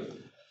சொல் இருக்கு.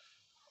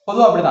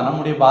 பொதுவாக அப்படிதான்,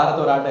 நம்முடைய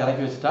பாரத்தை ஒரு ஆட்டை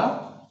இறக்கி வச்சுட்டா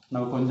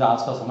நமக்கு கொஞ்சம்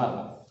ஆஸ்வாசமாக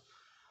இருக்கும்.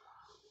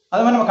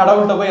 அது மாதிரி நம்ம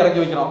கடவுள்கிட்ட போய்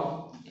இறக்கி வைக்கிறோம்,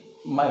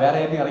 வேற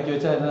யாரையும் இறக்கி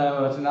வச்சா என்ன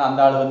வச்சுன்னா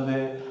அந்த ஆள்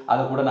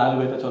அதை கூட 4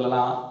 பேர்த்த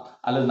சொல்லலாம்,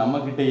 அல்லது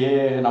நம்மக்கிட்டேயே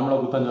நம்மளை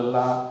குத்தம்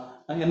சொல்லலாம்,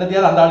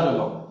 என்னத்தையாவது அந்த ஆள்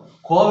சொல்லும்.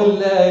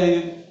 கோவில்ல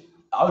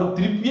அவர்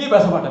திருப்பியே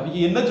பேச மாட்டார்,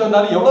 நீங்க என்ன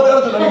சொன்னாலும் எவ்வளவு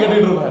நேரம் சொன்னாலும்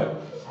கேட்டுட்டு இருப்பாரு.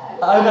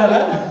 அதனால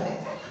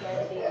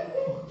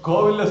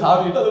கோவில்ல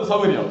சாமிக்கிட்ட அது ஒரு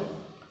சௌகரியம்.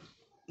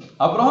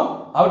 அப்புறம்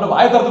அவர்கிட்ட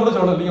வாய தரத்து கூட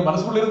சொல்லணும், நீங்க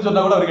மனசுக்குள்ள இருந்து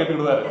சொன்னா கூட அவர்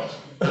கேட்டுக்கிடுவாரு.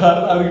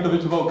 அவர்கிட்ட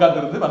போய் சும்மா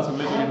உட்கார்ந்து இருந்து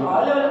மனசுக்குள்ளே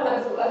சொல்லிடுவாரு.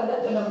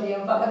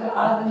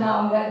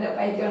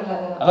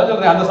 அதான்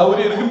சொல்றேன், அந்த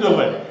சௌகரியம் இருக்குன்னு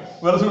சொல்றேன்,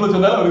 மனசுக்குள்ள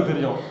சொன்னாலும் அவருக்கு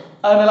தெரியும்.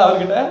 அதனால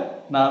அவர்கிட்ட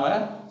நாம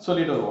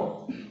சொல்லிட்டு வருவோம்.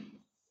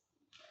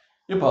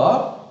 இப்போ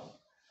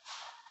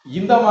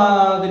இந்த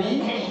மாதிரி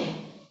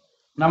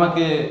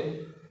நமக்கு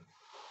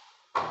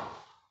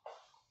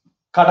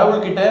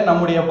கடவுள்கிட்ட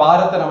நம்முடைய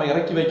பாரத்தை நம்ம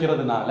இறக்கி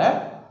வைக்கிறதுனால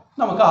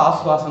நமக்கு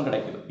ஆஸ்வாசம்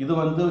கிடைக்குது.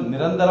 இது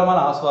நிரந்தரமான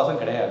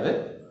ஆஸ்வாசம் கிடையாது,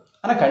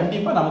 ஆனா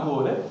கண்டிப்பா நமக்கு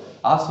ஒரு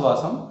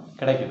ஆஸ்வாசம்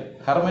கிடைக்குது.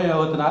 கர்ம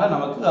யோகத்தினால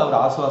நமக்கு ஒரு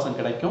ஆஸ்வாசம்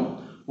கிடைக்கும்,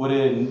 ஒரு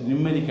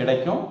நிம்மதி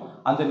கிடைக்கும்.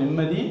 அந்த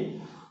நிம்மதி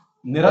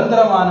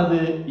நிரந்தரமானது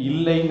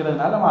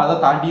இல்லைங்கிறதுனால நம்ம அதை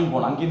தாண்டியும்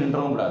போகணும், அங்கேயும்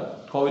நின்றவும் கூடாது.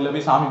 கோவிலில்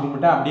போய் சாமி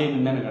கும்பிட்டேன் அப்படியே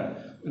நின்று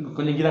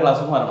கொஞ்சம் கீத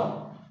கிளாஸுக்கும் வரணும்.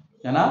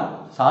 ஏன்னா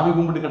சாமி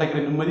கும்பிட்டு கிடைக்கிற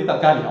நிம்மதி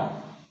தற்காலிகம்,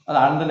 அது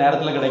அந்த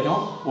நேரத்தில் கிடைக்கும்,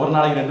 ஒரு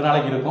நாளைக்கு 2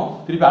 நாளைக்கு இருக்கும்.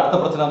 திருப்பி அடுத்த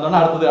பிரச்சனை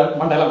வந்தோன்னா அடுத்தது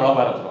மண்டையெல்லாம்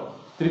குழம்ப ஆரம்பிச்சிடும்,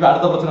 திருப்பி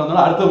அடுத்த பிரச்சனை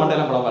வந்தோன்னா அடுத்த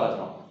மண்டையெல்லாம் குழம்ப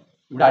ஆரம்பிச்சிடும்.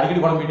 இப்படி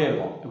அடிக்கடி குழம்பிட்டே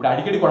இருக்கும். இப்படி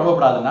அடிக்கடி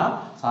குழம்பப்படாதுன்னா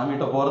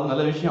சாமிகிட்ட போகிறது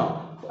நல்ல விஷயம்,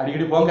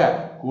 அடிக்கடி போங்க.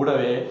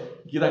 கூடவே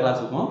கீதா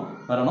கிளாஸுக்கும்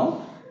வரணும்.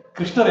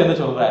 கிருஷ்ணர் என்ன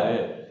சொல்றாரு,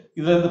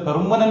 இதுல இருந்து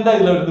பெர்மனண்டா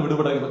இதுல இருந்து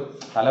விடுபடுறது,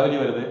 தலைவலி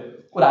வருது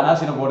ஒரு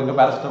அனாசினை போடுங்க,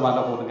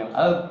 பேரசிட்டமால போடுங்க,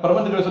 அது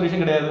பெர்மனண்ட்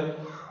சொல்யூஷன் கிடையாது.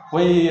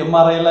 போய்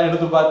எம்ஆர்ஐ எல்லாம்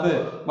எடுத்து பார்த்து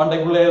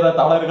மண்டைக்குள்ளே ஏதாவது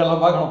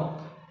தவளர்கள்லாம் பார்க்கணும்,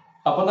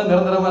 அப்போதான்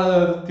நிரந்தரமான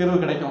தீர்வு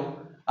கிடைக்கும்.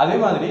 அதே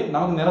மாதிரி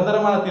நமக்கு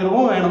நிரந்தரமான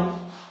தீர்வும் வேணும்.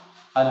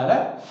 அதனால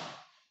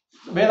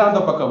வேதாந்த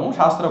பக்கமும்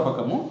சாஸ்திர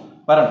பக்கமும்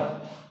வரணும்.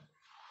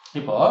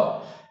 இப்போ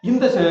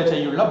இந்த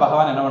செய்யுள்ள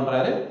பகவான் என்ன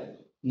பண்றாரு,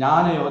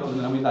 ஞான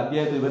யோகத்துல, நம்ம இந்த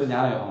அத்தியாயத்துக்கு பேர்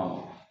ஞான யோகம்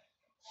ஆகும்.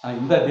 ஆனால்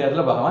இந்த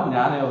அத்தியாயத்தில் பகவான்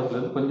ஞான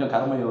யோகத்திலிருந்து கொஞ்சம்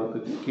கர்ம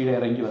யோகத்துக்கு கீழே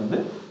இறங்கி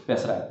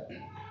பேசுறாரு.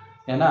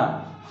 ஏன்னா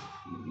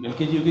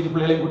எல்கேஜி யூகேஜி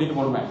பிள்ளைகளையும் கூட்டிட்டு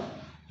போகணுமே,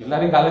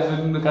 எல்லாரையும்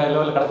காலேஜ்ல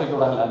லெவலில் கடத்த வைக்க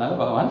கூடாது. அதனால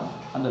பகவான்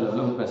அந்த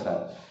லெவலில்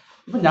பேசுறாரு.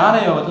 இப்போ ஞான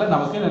யோகத்தில்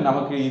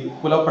நமக்கு இது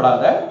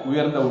புலப்படாத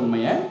உயர்ந்த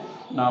உண்மையை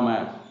நாம்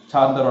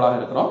சார்ந்தவர்களாக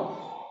இருக்கிறோம்.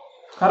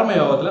 கர்ம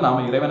யோகத்தில்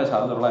நாம் இறைவனை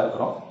சார்ந்தவர்களாக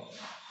இருக்கிறோம்.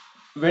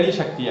 வெளி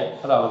சக்தியை,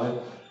 அதாவது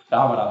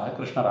ராமராக,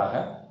 கிருஷ்ணராக,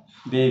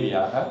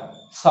 தேவியாக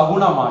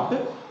சகுனமாட்டு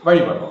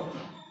வழிபடுறோம்.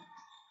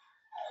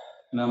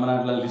 நம்ம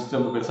நாட்டில் லிஸ்ட்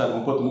ரொம்ப பெருசாக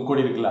இருக்கும், 33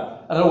 கோடி இருக்குல்ல,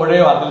 அதனால ஒரே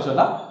வார்த்தையில்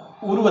சொன்னால்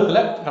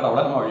உருவத்தில்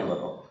கடவுளை நம்ம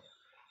வழிபடுறோம்.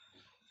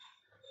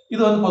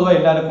 இது பொதுவாக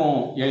எல்லாருக்கும்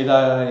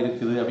எளிதாக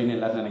இருக்குது அப்படின்னு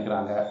எல்லாரும்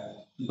நினைக்கிறாங்க.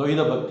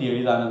 துவைத பக்தி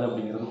எளிதானது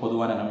அப்படிங்கிறது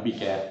பொதுவான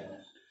நம்பிக்கை.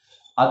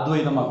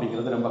 அத்வைதம்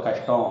அப்படிங்கிறது ரொம்ப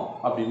கஷ்டம்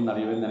அப்படின்னு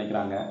நிறைய பேர்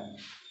நினைக்கிறாங்க.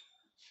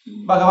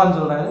 பகவான்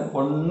சொல்றாரு,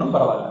 ஒன்றும்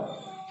பரவாயில்ல,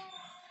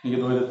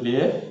 நீங்கள்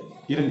துவைதத்திலேயே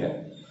இருங்க,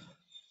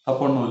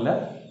 தப்பொன்றும் இல்லை,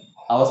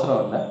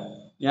 அவசரம் இல்லை.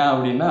 ஏன்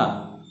அப்படின்னா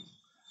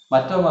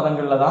மற்ற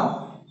மதங்களில் தான்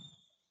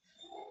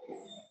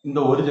இந்த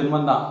ஒரு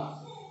ஜென்மந்தான்,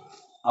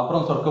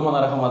 அப்புறம் சொர்க்கமோ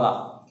நரகமோ தான்,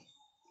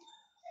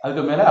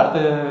 அதுக்கு மேலே அடுத்த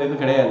இது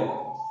கிடையாது.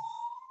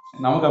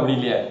 நமக்கு அப்படி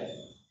இல்லையா,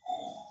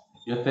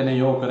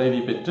 எத்தனையோ பிறவி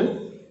பெற்று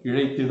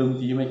இழைத்திடும்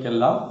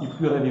தீமைக்கெல்லாம்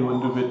இப்பிறவி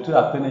ஒன்று பெற்று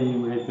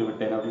அத்தனையும் இழைத்து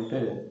விட்டேன் அப்படின்ட்டு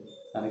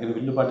நினைக்கிறேன்.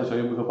 வில்லுப்பாட்டு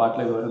சுயம்புக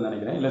பாட்டில் இது வருதுன்னு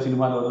நினைக்கிறேன், இல்லை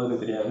சினிமாவில்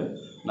வருதுன்னு தெரியாது.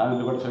 நான்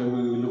வில்லுப்பாட்டு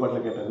சுயம்புக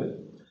வில்லுப்பாட்டில் கேட்டது.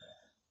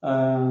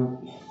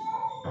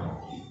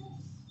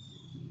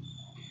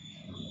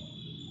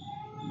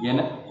 என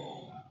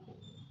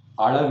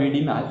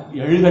அளவிடின்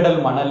எழுகடல்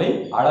மணலை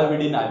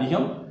அளவிடின்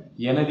அதிகம்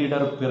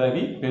எனதிடர்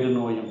பிறவி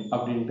பெருநோயும்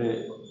அப்படின்ட்டு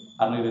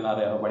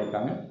அருணகிரிநாதர் யாரோ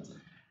படிக்காங்க.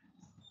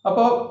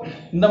 அப்போ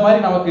இந்த மாதிரி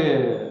நமக்கு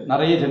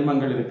நிறைய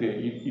ஜென்மங்கள் இருக்கு.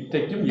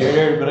 இத்தைக்கும்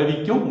 7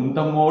 பிறவிக்கும்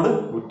உந்தமோடு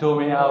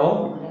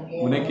உற்றோமையாவும்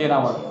உனக்கே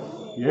நாம்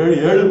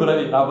 7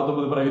 பிறவி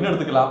 49 பிறவின்னு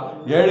எடுத்துக்கலாம்,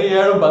 7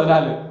 7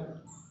 14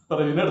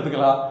 பிறவின்னு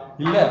எடுத்துக்கலாம்,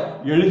 இல்ல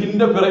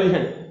எழுகின்ற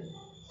பிறவிகள்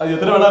அது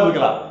எத்தனை வேணா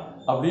இருக்கலாம்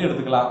அப்படியே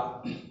எடுத்துக்கலாம்.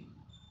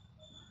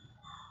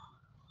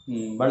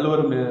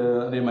 வள்ளுவரும்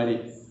அதே மாதிரி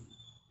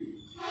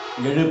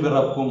 7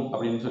 பிறப்பும்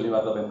அப்படின்னு சொல்லி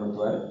வார்த்தை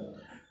பயன்படுத்துவார்.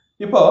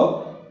 இப்போ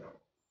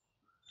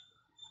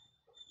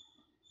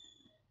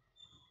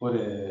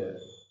ஒரு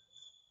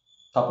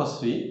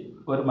தபஸ்வி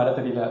ஒரு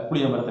மரத்தடியில்,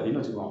 புளிய மரத்தடின்னு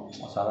வச்சுக்குவோம்,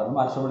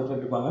 சாதாரணமாக அரச மரத்தில்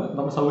இருப்பாங்க,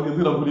 நம்ம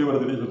சௌகரியத்துக்கு நம்ம புளிய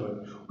மரத்தடின்னு சொல்லுவாங்க.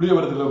 புளிய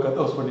மரத்தில் உட்காந்து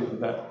தபஸ் பண்ணிட்டு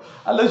இருந்தார்,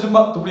 அல்லது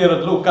சும்மா புளிய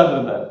மரத்தில்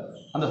உட்கார்ந்துருந்தார்.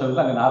 அந்த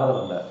சமயத்தில் அங்கே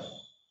நாரதர் வந்தார்.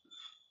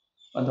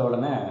 வந்த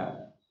உடனே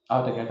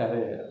அவர்கிட்ட கேட்டார்,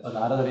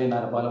 நாரதரே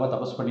நான் பலமாக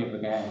தபஸ் பண்ணிட்டு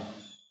இருக்கேன்,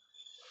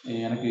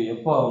 எனக்கு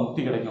எப்போ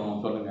முக்தி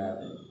கிடைக்கும் சொல்லுங்க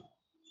அப்படின்னு.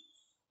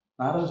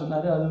 நாரதர்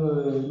சொன்னார், அது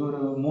இன்னொரு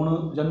 3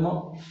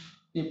 ஜென்மம்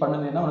நீ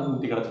பண்ணுனேன்னா உனக்கு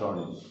முக்தி கிடைச்சிடும்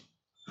அப்படின்னு.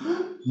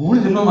 3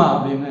 ஜென்மமா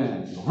அப்படின்னு,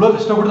 எவ்வளோ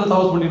கஷ்டப்பட்டு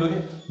தபஸ் பண்ணிட்டு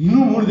இருக்கேன்,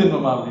 இன்னும் 3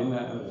 ஜென்மமா அப்படின்னு.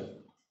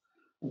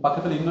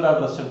 பக்கத்தில் இன்னொரு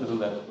ஆள் ரெஸ்ட் எடுத்துட்டு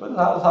இருந்தார்,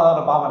 ஒரு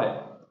சாதாரண பாமரை.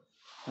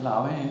 இல்லை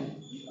அவன்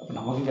அப்போ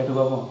நமக்கும் கேட்டு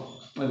பார்ப்போம்,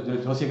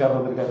 ஜோசியக்காரர்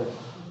வந்திருக்காரு,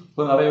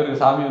 இப்போ நிறைய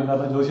பேருக்கு சாமி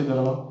வந்தாருன்னா ஜோசியம்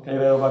சொல்லணும்,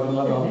 கைரேகை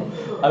பார்க்கணும்லாம் தோணும்.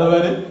 அது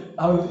மாதிரி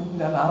அவருக்கு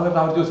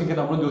நாரதர் அவர் ஜோசிங்க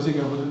நம்மளும்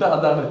ஜோசிங்க சொல்லிட்டு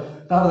அந்த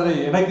நாரதரை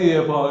எனக்கு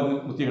எப்போ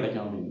முக்தி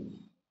கிடைக்கும் அப்படின்னு.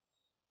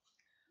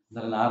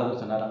 அந்த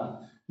நாரதர் சொன்னாரா,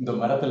 இந்த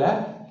மரத்தில்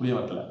புளிய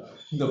மரத்தில்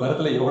இந்த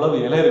மரத்தில் எவ்வளவு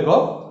இலை இருக்கோ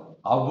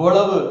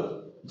அவ்வளவு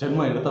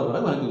ஜென்மம் எடுத்த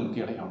பிறகு எனக்கு முக்தி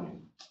கிடைக்கும் அப்படின்னு.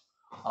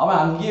 அவன்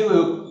அங்கேயே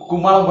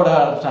கும்மாளம் போட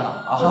ஆரம்பிச்சானா,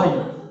 ஆஹா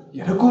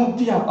எனக்கும்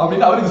முக்தியா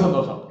அப்படின்னு அவருக்கு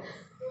சந்தோஷம்.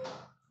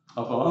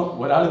 அப்போ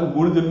ஒரு ஆளுக்கு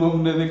 3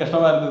 ஜென்மம்ன்றது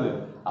கஷ்டமா இருந்தது,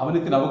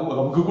 அவனுக்கு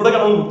நமக்கு கூட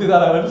கடவுள் முக்தி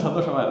தராருன்னு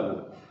சந்தோஷமா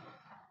இருந்தது.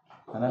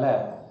 அதனால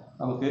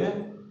நமக்கு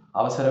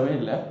அவசரமே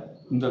இல்லை.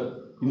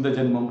 இந்த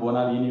ஜென்மம்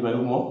போனால் இனி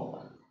வருமோ,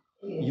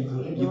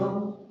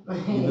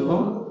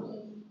 இதுவும்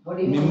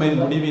நிம்மதி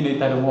முடிவினை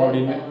தருமோ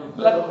அப்படின்னு.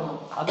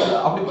 அது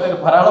அப்படி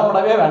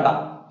பராளப்படவே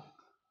வேண்டாம்.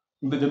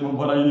 இந்த ஜென்மம்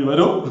போனால் இனி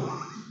வரும்,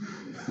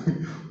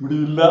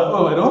 முடிவில்லாம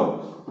வரும்.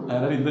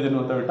 அதனால இந்த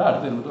ஜென்மத்தை விட்டா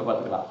அடுத்த ஜென்மத்தில்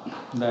பார்த்துக்கலாம்.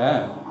 இந்த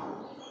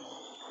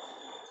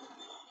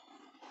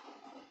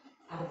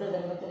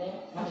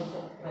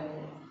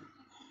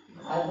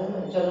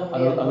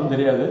அதுவும்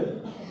தெரியாது.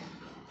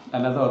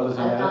 என்னதான் வருது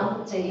சொன்னாரு,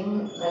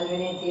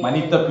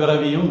 மனித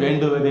பிறவியும்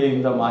வேண்டுவதே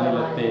இந்த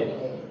மாநிலத்தே.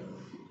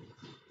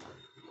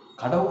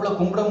 கடவுளை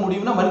கும்பிட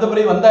முடியும்னா மனித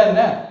பிறவி வந்தா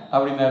என்ன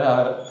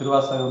அப்படின்னாரு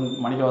திருவாசகம்,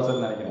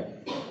 மணிக்கவாசகம் நினைக்கிறேன்.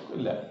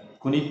 இல்லை,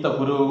 குனித்த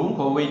புருவும்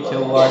கொவ்வை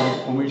செவ்வாய்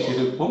குமிழ்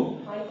சிரிப்பும்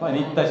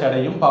பனித்த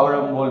சடையும்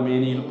பவழம் போல்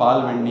மேனியில்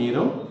பால்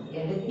வெந்நீரும்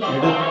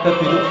எடுத்த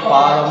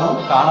திருப்பாதமும்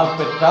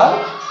காணப்பெற்றால்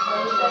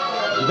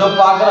இதை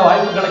பார்க்குற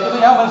வாய்ப்பு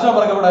கிடைக்கும். ஏன் மனுஷன்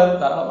பிறக்கக்கூடாது?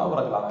 தாராளமாக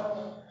பிறக்கலாம்.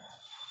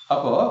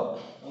 அப்போ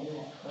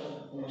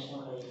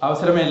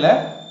அவசரமே இல்லை,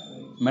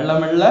 மெல்ல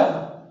மெல்ல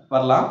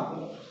வரலாம்.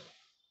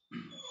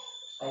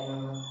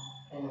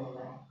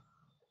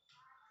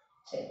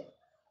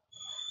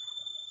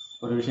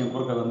 ஒரு விஷயம்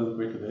குறுக்க வந்து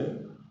போயிட்டுது,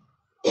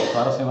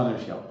 சுவாரஸ்யமான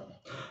விஷயம்.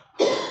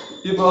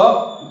 இப்போ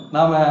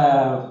நாம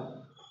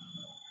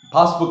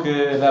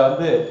பாஸ்புக்கில்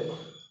வந்து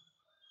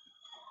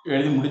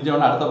எழுதி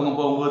முடிஞ்சவொன்னே அடுத்த பக்கம்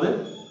போகும்போது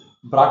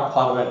பிராட்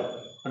ஃபார்வேர்டு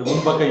அப்படி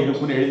முன்பக்க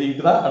இருக்குன்னு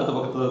எழுதிக்கிட்டு தான் அடுத்த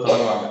பக்கத்தை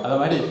தொடங்குவாங்க. அது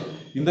மாதிரி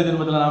இந்த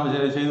ஜென்மத்தில் நாம்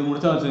செய்து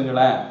முடிச்சோம்னு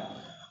வச்சுங்களேன்,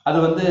 அது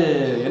வந்து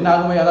என்ன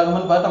ஆகுமோ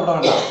ஏதாகுமோன்னு பதட்டப்பட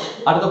வேண்டாம்.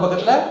 அடுத்த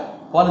பக்கத்தில்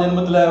போன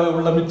ஜென்மத்தில்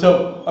உள்ள மிச்சம்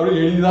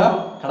அப்படின்னு எழுதி தான்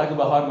கணக்கு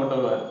பகவான் கொண்டு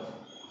வருவார்.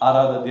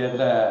 6வது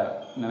அத்தியாயத்தில்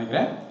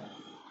நினைக்கிறேன்,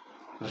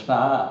 கிருஷ்ணா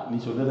நீ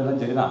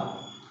சொல்லுறதெல்லாம் சரிதான்,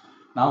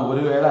 நான்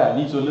ஒருவேளை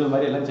நீ சொல்லுற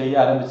மாதிரி எல்லாம்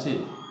செய்ய ஆரம்பிச்சு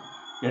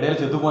இடையில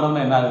செத்து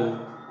போனோம்னா என்ன ஆகுது?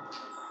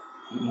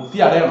 முக்தி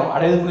அடையணும்,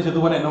 அடையதுக்கு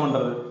செத்து போனால் என்ன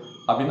பண்ணுறது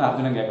அப்படின்னு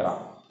அர்ஜுனன் கேட்குறான்.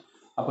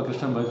 அப்போ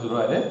கிருஷ்ணன் பதில்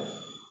சொல்லுவார்,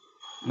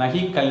 நகி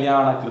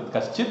கல்யாண கிருத்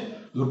கஷ்டித்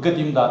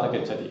துர்கதியும் தாத்த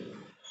கச்சதி.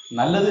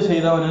 நல்லது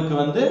செய்தவனுக்கு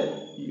வந்து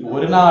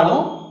ஒரு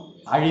நாளும்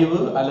அழிவு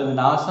அல்லது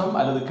நாசம்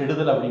அல்லது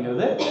கெடுதல்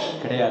அப்படிங்கிறது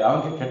கிடையாது,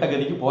 அவனுக்கு கெட்ட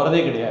கதிக்கு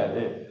போகிறதே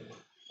கிடையாது.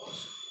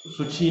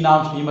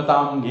 சுச்சீனாம்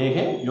ஸ்ரீமதாம்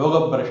கேகே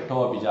யோக பிரஷ்டோ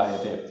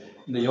அபிஜாயதே.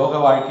 இந்த யோக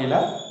வாழ்க்கையில்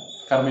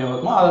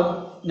கர்மயோகமோ அது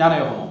ஞான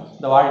யோகமோ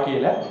இந்த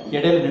வாழ்க்கையில்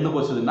இடையில நின்று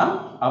போச்சுதுன்னா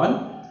அவன்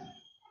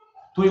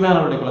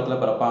தூய்மையானவருடைய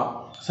குலத்தில் பிறப்பான்,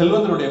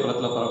 செல்வந்தருடைய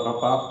குலத்தில்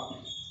பிறப்பான்,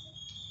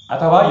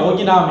 அதுவா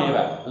யோகினாமேவ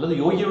அல்லது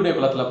யோகியுடைய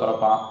குலத்தில்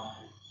பிறப்பான்,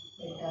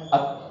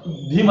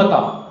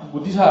 தீமதாம்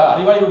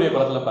அறிவாளியுடைய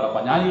குலத்தில்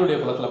பிறப்பான், ஞானியுடைய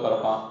குலத்தில்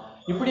பிறப்பான்.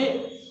 இப்படி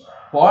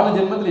போன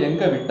ஜென்மத்தில்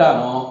எங்கே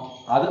விட்டானோ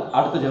அது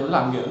அடுத்த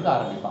ஜென்மத்தில் அங்கே இருந்து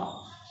ஆரம்பிப்பான்.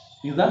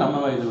 இதுதான்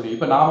நம்ம இதோடைய.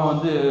 இப்போ நாம்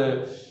வந்து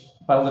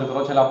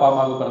பிறந்திருக்கிறோம், சில அப்பா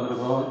அம்மாவுக்கு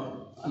பிறந்திருக்கிறோம்,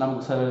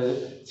 நமக்கு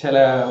சில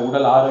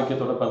உடல்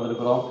ஆரோக்கியத்தோடு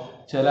பிறந்திருக்கிறோம்,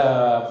 சில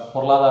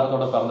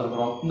பொருளாதாரத்தோட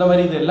பிறந்திருக்கிறோம். இந்த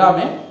மாதிரி இது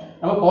எல்லாமே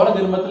நம்ம போன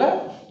ஜென்மத்தில்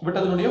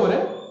விட்டதனுடைய ஒரு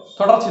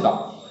தொடர்ச்சி தான்.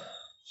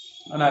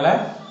 அதனால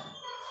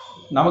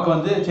நமக்கு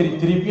வந்து சரி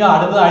திருப்பியும்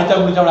அடுத்து அழிச்சா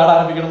குளிச்சா விளையாட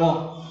ஆரம்பிக்கணுமோ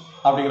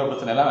அப்படிங்கிற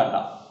பிரச்சனை எல்லாம்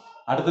வேண்டாம்.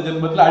 அடுத்த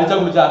ஜென்மத்தில் அழிச்சா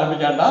குளிச்சா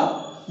ஆரம்பிக்க வேண்டாம்.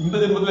 இந்த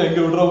ஜென்மத்தில்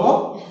எங்கே விடுறோமோ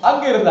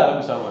அங்கே இருந்து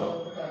ஆரம்பிச்சா வரும்.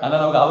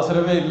 அதனால் நமக்கு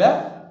அவசரமே இல்லை.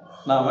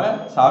 நாம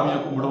சாமியை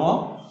கும்பிடுவோம்.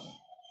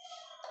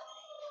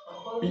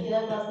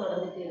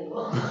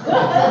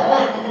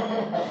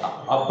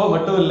 அப்ப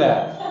மட்டும் இல்ல,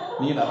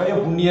 நீங்க நிறைய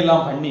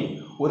புண்ணியெல்லாம் பண்ணி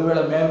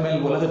ஒருவேளை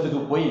மேல் உலகத்துக்கு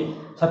போய்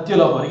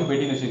சத்தியலோகம் வரைக்கும்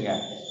போயிட்டீங்கன்னு வச்சுங்க.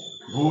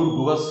 பூர்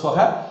புவஸ்வக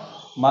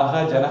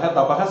மக ஜனக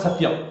தபக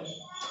சத்தியம்,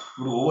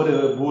 இப்படி ஒவ்வொரு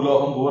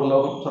பூலோகம்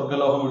பூர்லோகம்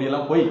சொர்க்கலோகம்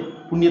இப்படியெல்லாம் போய்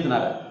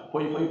புண்ணியத்தினால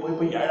போய் போய் போய்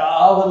போய்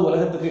 7வது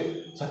உலகத்துக்கு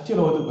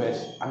சத்தியலோகத்துக்கு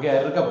போயாச்சு. அங்க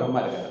இருக்க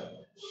பிரம்மா இருக்காரு.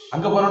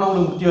 அங்க போனோம்னா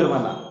உங்களுக்கு முக்தி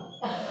வருமானா?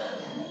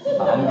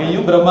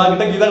 அங்கேயும் பிரம்மா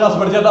கிட்ட கீதா கிளாஸ்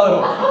படிச்சா தான்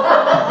வரும்.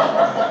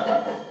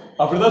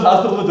 அப்படிதான்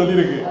சாஸ்திரத்துல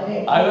சொல்லியிருக்கு.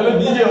 அதனால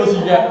நீங்க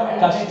யோசிக்க,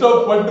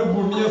 கஷ்டப்பட்டு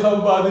புண்ணிய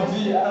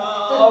சம்பாதிச்சு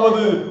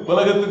 7வது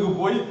உலகத்துக்கு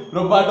போய்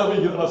பிரம்மாண்ட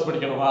போய் கீதா கிளாஸ்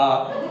படிக்கணுமா,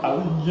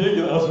 அது இங்கே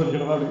கீதா கிளாஸ்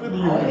படிக்கணுமா அப்படின்னு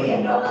நீங்க.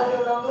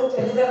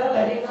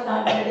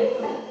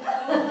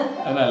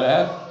 அதனால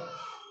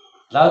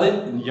அதாவது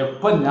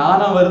எப்ப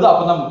ஞானம் வருதோ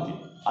அப்பதான் முக்தி.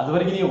 அது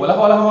வரைக்கும் நீங்க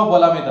உலகமா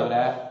போலாமே தவிர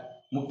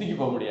முக்திக்கு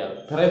போக முடியாது.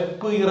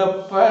 பிறப்பு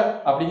இறப்ப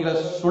அப்படிங்கிற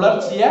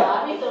சுழற்சிய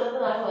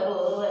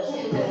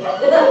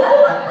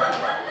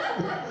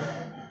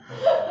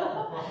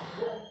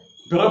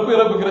பிறப்பு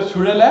இறப்புங்கிற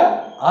சுழலை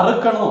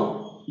அறுக்கணும்.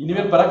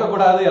 இனிமேல்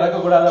பிறக்கக்கூடாது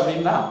இறக்கக்கூடாது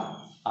அப்படின்னா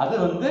அது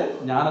வந்து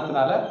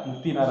ஞானத்தினால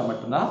முக்தினால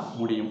மட்டும்தான்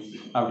முடியும்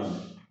அப்படின்னு.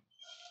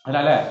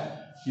 அதனால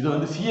இது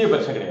வந்து சிஏ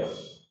பரீட்சை கிடையாது.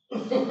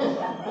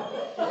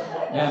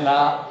 ஏன்னா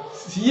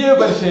சிஏ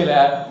பரீட்சையில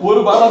ஒரு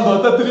பாடம்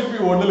தோத்தா திருப்பி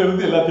 1ல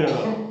இருந்து எல்லாத்தையும்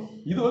எழுதணும்.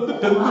 இது வந்து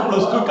 10th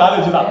 + 2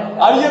 காலேஜ் தான்.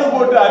 அரியர்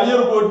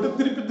போட்டு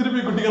திருப்பி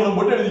குட்டிகளை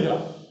போட்டு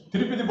எழுதிக்கலாம்.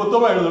 திருப்பி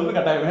மொத்தமா எழுதணும்னு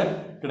கட்டாயமே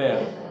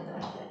கிடையாது.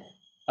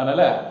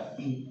 அதனால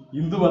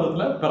இந்து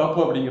மதத்துல பிறப்பு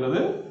அப்படிங்கிறது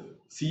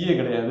சிஏ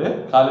கிடையாது,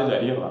 காலேஜ்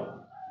அரியர் தான்.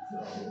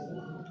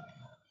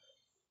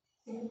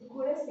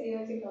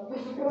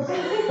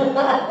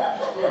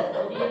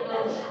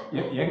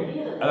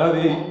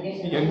 அதாவது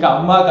எங்க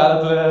அம்மா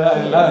காலத்துல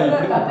எல்லாம்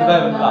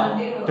இப்படிதான் இருந்தான்.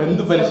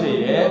 10th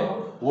பரீட்சையே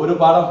ஒரு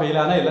பாடம்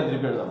ஃபெயிலானா எல்லாம்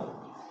திருப்பி எழுதணும்.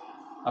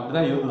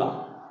 அப்படிதான் இருந்தான்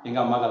எங்க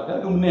அம்மா காலத்துல.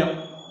 அதுக்கு முன்னே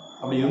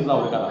அப்படி இருந்தான்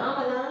ஒரு காலம்.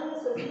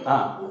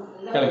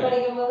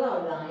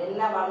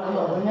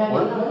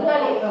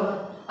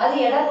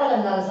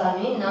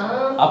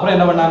 அப்புறம்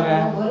என்ன பண்ணாங்க,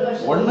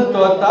 1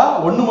 தோத்தா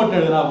 1 மட்டும்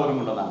எழுதினா போரும்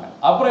கொண்டு வந்தாங்க.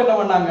 அப்புறம் என்ன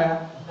பண்ணாங்க,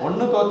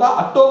 1 தோத்தா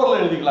அக்டோபர்ல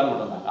எழுதிக்கலாம்னு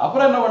கொண்டு வந்தாங்க.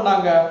 அப்புறம் என்ன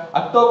பண்ணாங்க,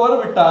 அக்டோபர்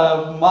விட்டா,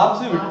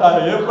 மார்ச் விட்டா,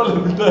 ஏப்ரல்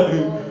விட்டாரு.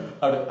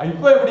 அப்படி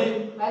இப்ப எப்படி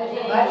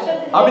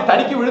அப்படி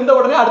தடிக்கி விழுந்த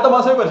உடனே அடுத்த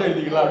மாசமே பரிசு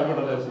எழுதிக்கலாம்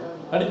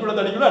அப்படின்னு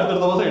தடிக்கணும்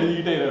அடுத்த மாசம்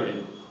எழுதிக்கிட்டே இரு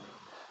அப்படின்னு.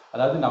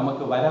 அதாவது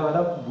நமக்கு வர வர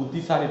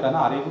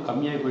புத்திசாலித்தான அறிவு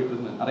கம்மியாகி போயிட்டு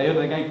இருக்கு. நிறைய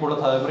பேருக்கு இப்போ உள்ள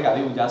தலைமுறைக்கு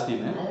அறிவு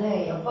ஜாஸ்தின்னு.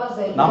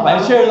 நான்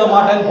பரீட்சை எழுத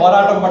மாட்டேன்னு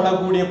போராட்டம்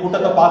பண்ணக்கூடிய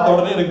கூட்டத்தை பார்த்த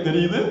உடனே எனக்கு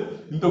தெரியுது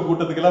இந்த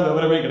கூட்டத்துக்கெல்லாம்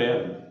விவரமே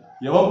கிடையாது.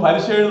 எவன்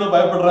பரீட்சை எழுத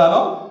பயப்படுறானோ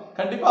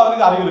கண்டிப்பா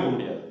அவனுக்கு அறிவு இருக்க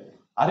முடியாது.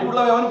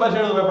 அறிவுள்ளவன் பரீட்சை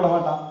எழுத பயப்பட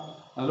மாட்டான்.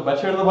 அதில்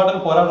பரீட்சை எழுத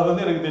மாட்டேன்னு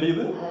போராடுறது எனக்கு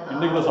தெரியுது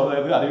இன்னைக்குள்ள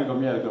சமுதாயத்துக்கு அறிவு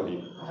கம்மியா இருக்கு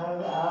அப்படின்னு.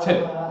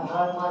 சரி,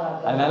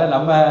 அதனால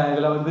நம்ம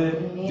இதுல வந்து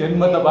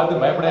ஜென்மத்தை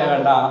பார்த்து பயப்பட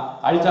வேண்டாம்,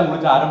 அழிச்சா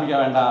முடிச்சா ஆரம்பிக்க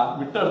வேண்டாம்,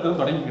 விட்ட இடத்துல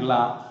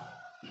தொடங்கிக்கலாம்.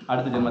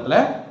 அடுத்த ஜென்மத்துல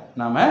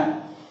நாம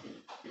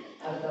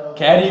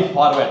கேரி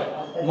ஃபார்வர்ட்.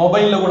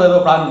 மொபைல்ல கூட ஏதோ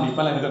பிளான் உண்டு.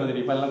 இப்பெல்லாம் இருக்கிறது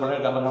தெரியும். இப்பெல்லாம் கூட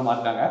கவர்மெண்ட்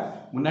மாட்டாங்க.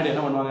 முன்னாடி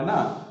என்ன பண்ணுவாங்கன்னா,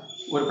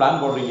 ஒரு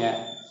பிளான் போடுறீங்க,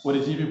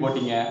 1 GB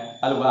போட்டீங்க,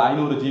 அது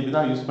 500 GB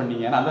தான் யூஸ்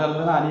பண்ணீங்க. அந்த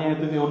காலத்துல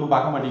அநியாயத்துக்கு ஒன்றும்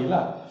பார்க்க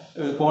மாட்டீங்களா,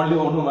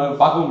 ஃபோன்லேயும் ஒன்றும்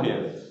பார்க்கவும்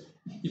முடியாது.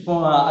 இப்போ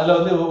அதில்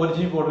வந்து 1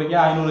 GB போடுறீங்க,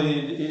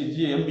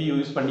 500 MB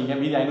யூஸ் பண்ணீங்க,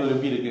 மீதி 500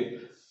 MB இருக்கு.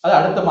 அது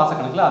அடுத்த மாத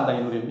கணக்கில் அந்த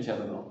 500 MB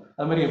சேர்ந்துடும்.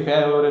 அது மாதிரி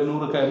ஒரு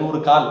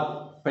 100 கால்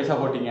பைசா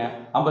போட்டீங்க,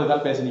 50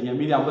 கால் பேசுனீங்க,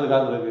 மீதி 50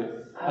 கால் இருக்கு,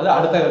 அது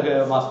அடுத்த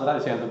மாசத்துல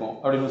அது சேர்ந்துக்கும்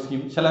அப்படின்னு ஒரு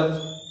ஸ்கீம் சில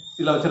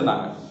இதில்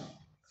வச்சிருந்தாங்க.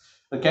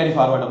 கேரி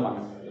ஃபார்வர்டும்பாங்க.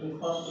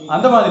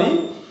 அந்த மாதிரி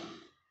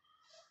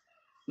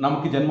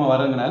நமக்கு ஜென்மம்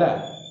வருங்கனால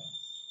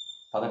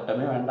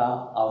பதட்டமே வேண்டாம்,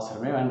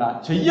 அவசரமே வேண்டாம்.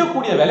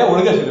 செய்யக்கூடிய வேலையை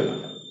ஒழுங்கா செய்யணும்.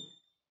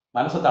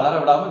 மனசை தளர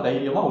விடாம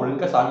தைரியமா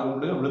ஒழுங்கா சாமி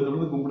கும்பிடுங்க,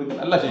 விழுந்து கும்பிடுங்க,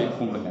 நல்லா செய்ய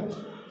கும்பிடுங்க.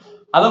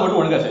 அதை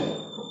மட்டும் ஒழுங்கா செய்யணும்.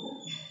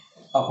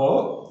 அப்போ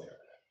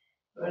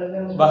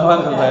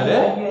பகவான் சொல்றாரு,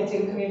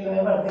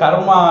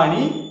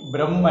 கர்மாணி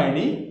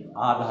பிரம்மணி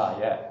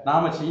ஆதாய.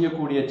 நாம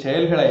செய்யக்கூடிய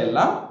செயல்களை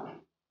எல்லாம்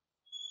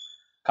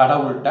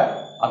கடவுள்கிட்ட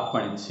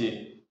அர்ப்பணிச்சு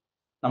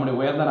நம்முடைய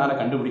உயர்ந்த நாளை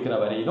கண்டுபிடிக்கிற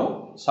வரையிலும்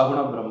சகுண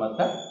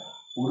பிரம்மத்தை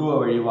உருவ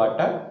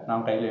வழிபாட்டை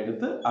நாம் கையில்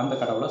எடுத்து அந்த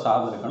கடவுளை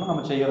சார்ந்து இருக்கணும்.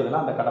 நம்ம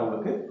செய்யறதெல்லாம் அந்த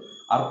கடவுளுக்கு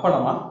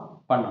அர்ப்பணமா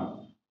பண்ணணும்.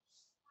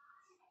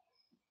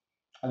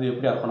 அது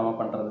எப்படி அர்ப்பணமா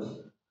பண்றது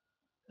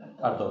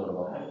அடுத்த ஒரு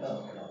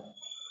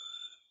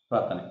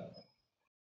பிரார்த்தனை.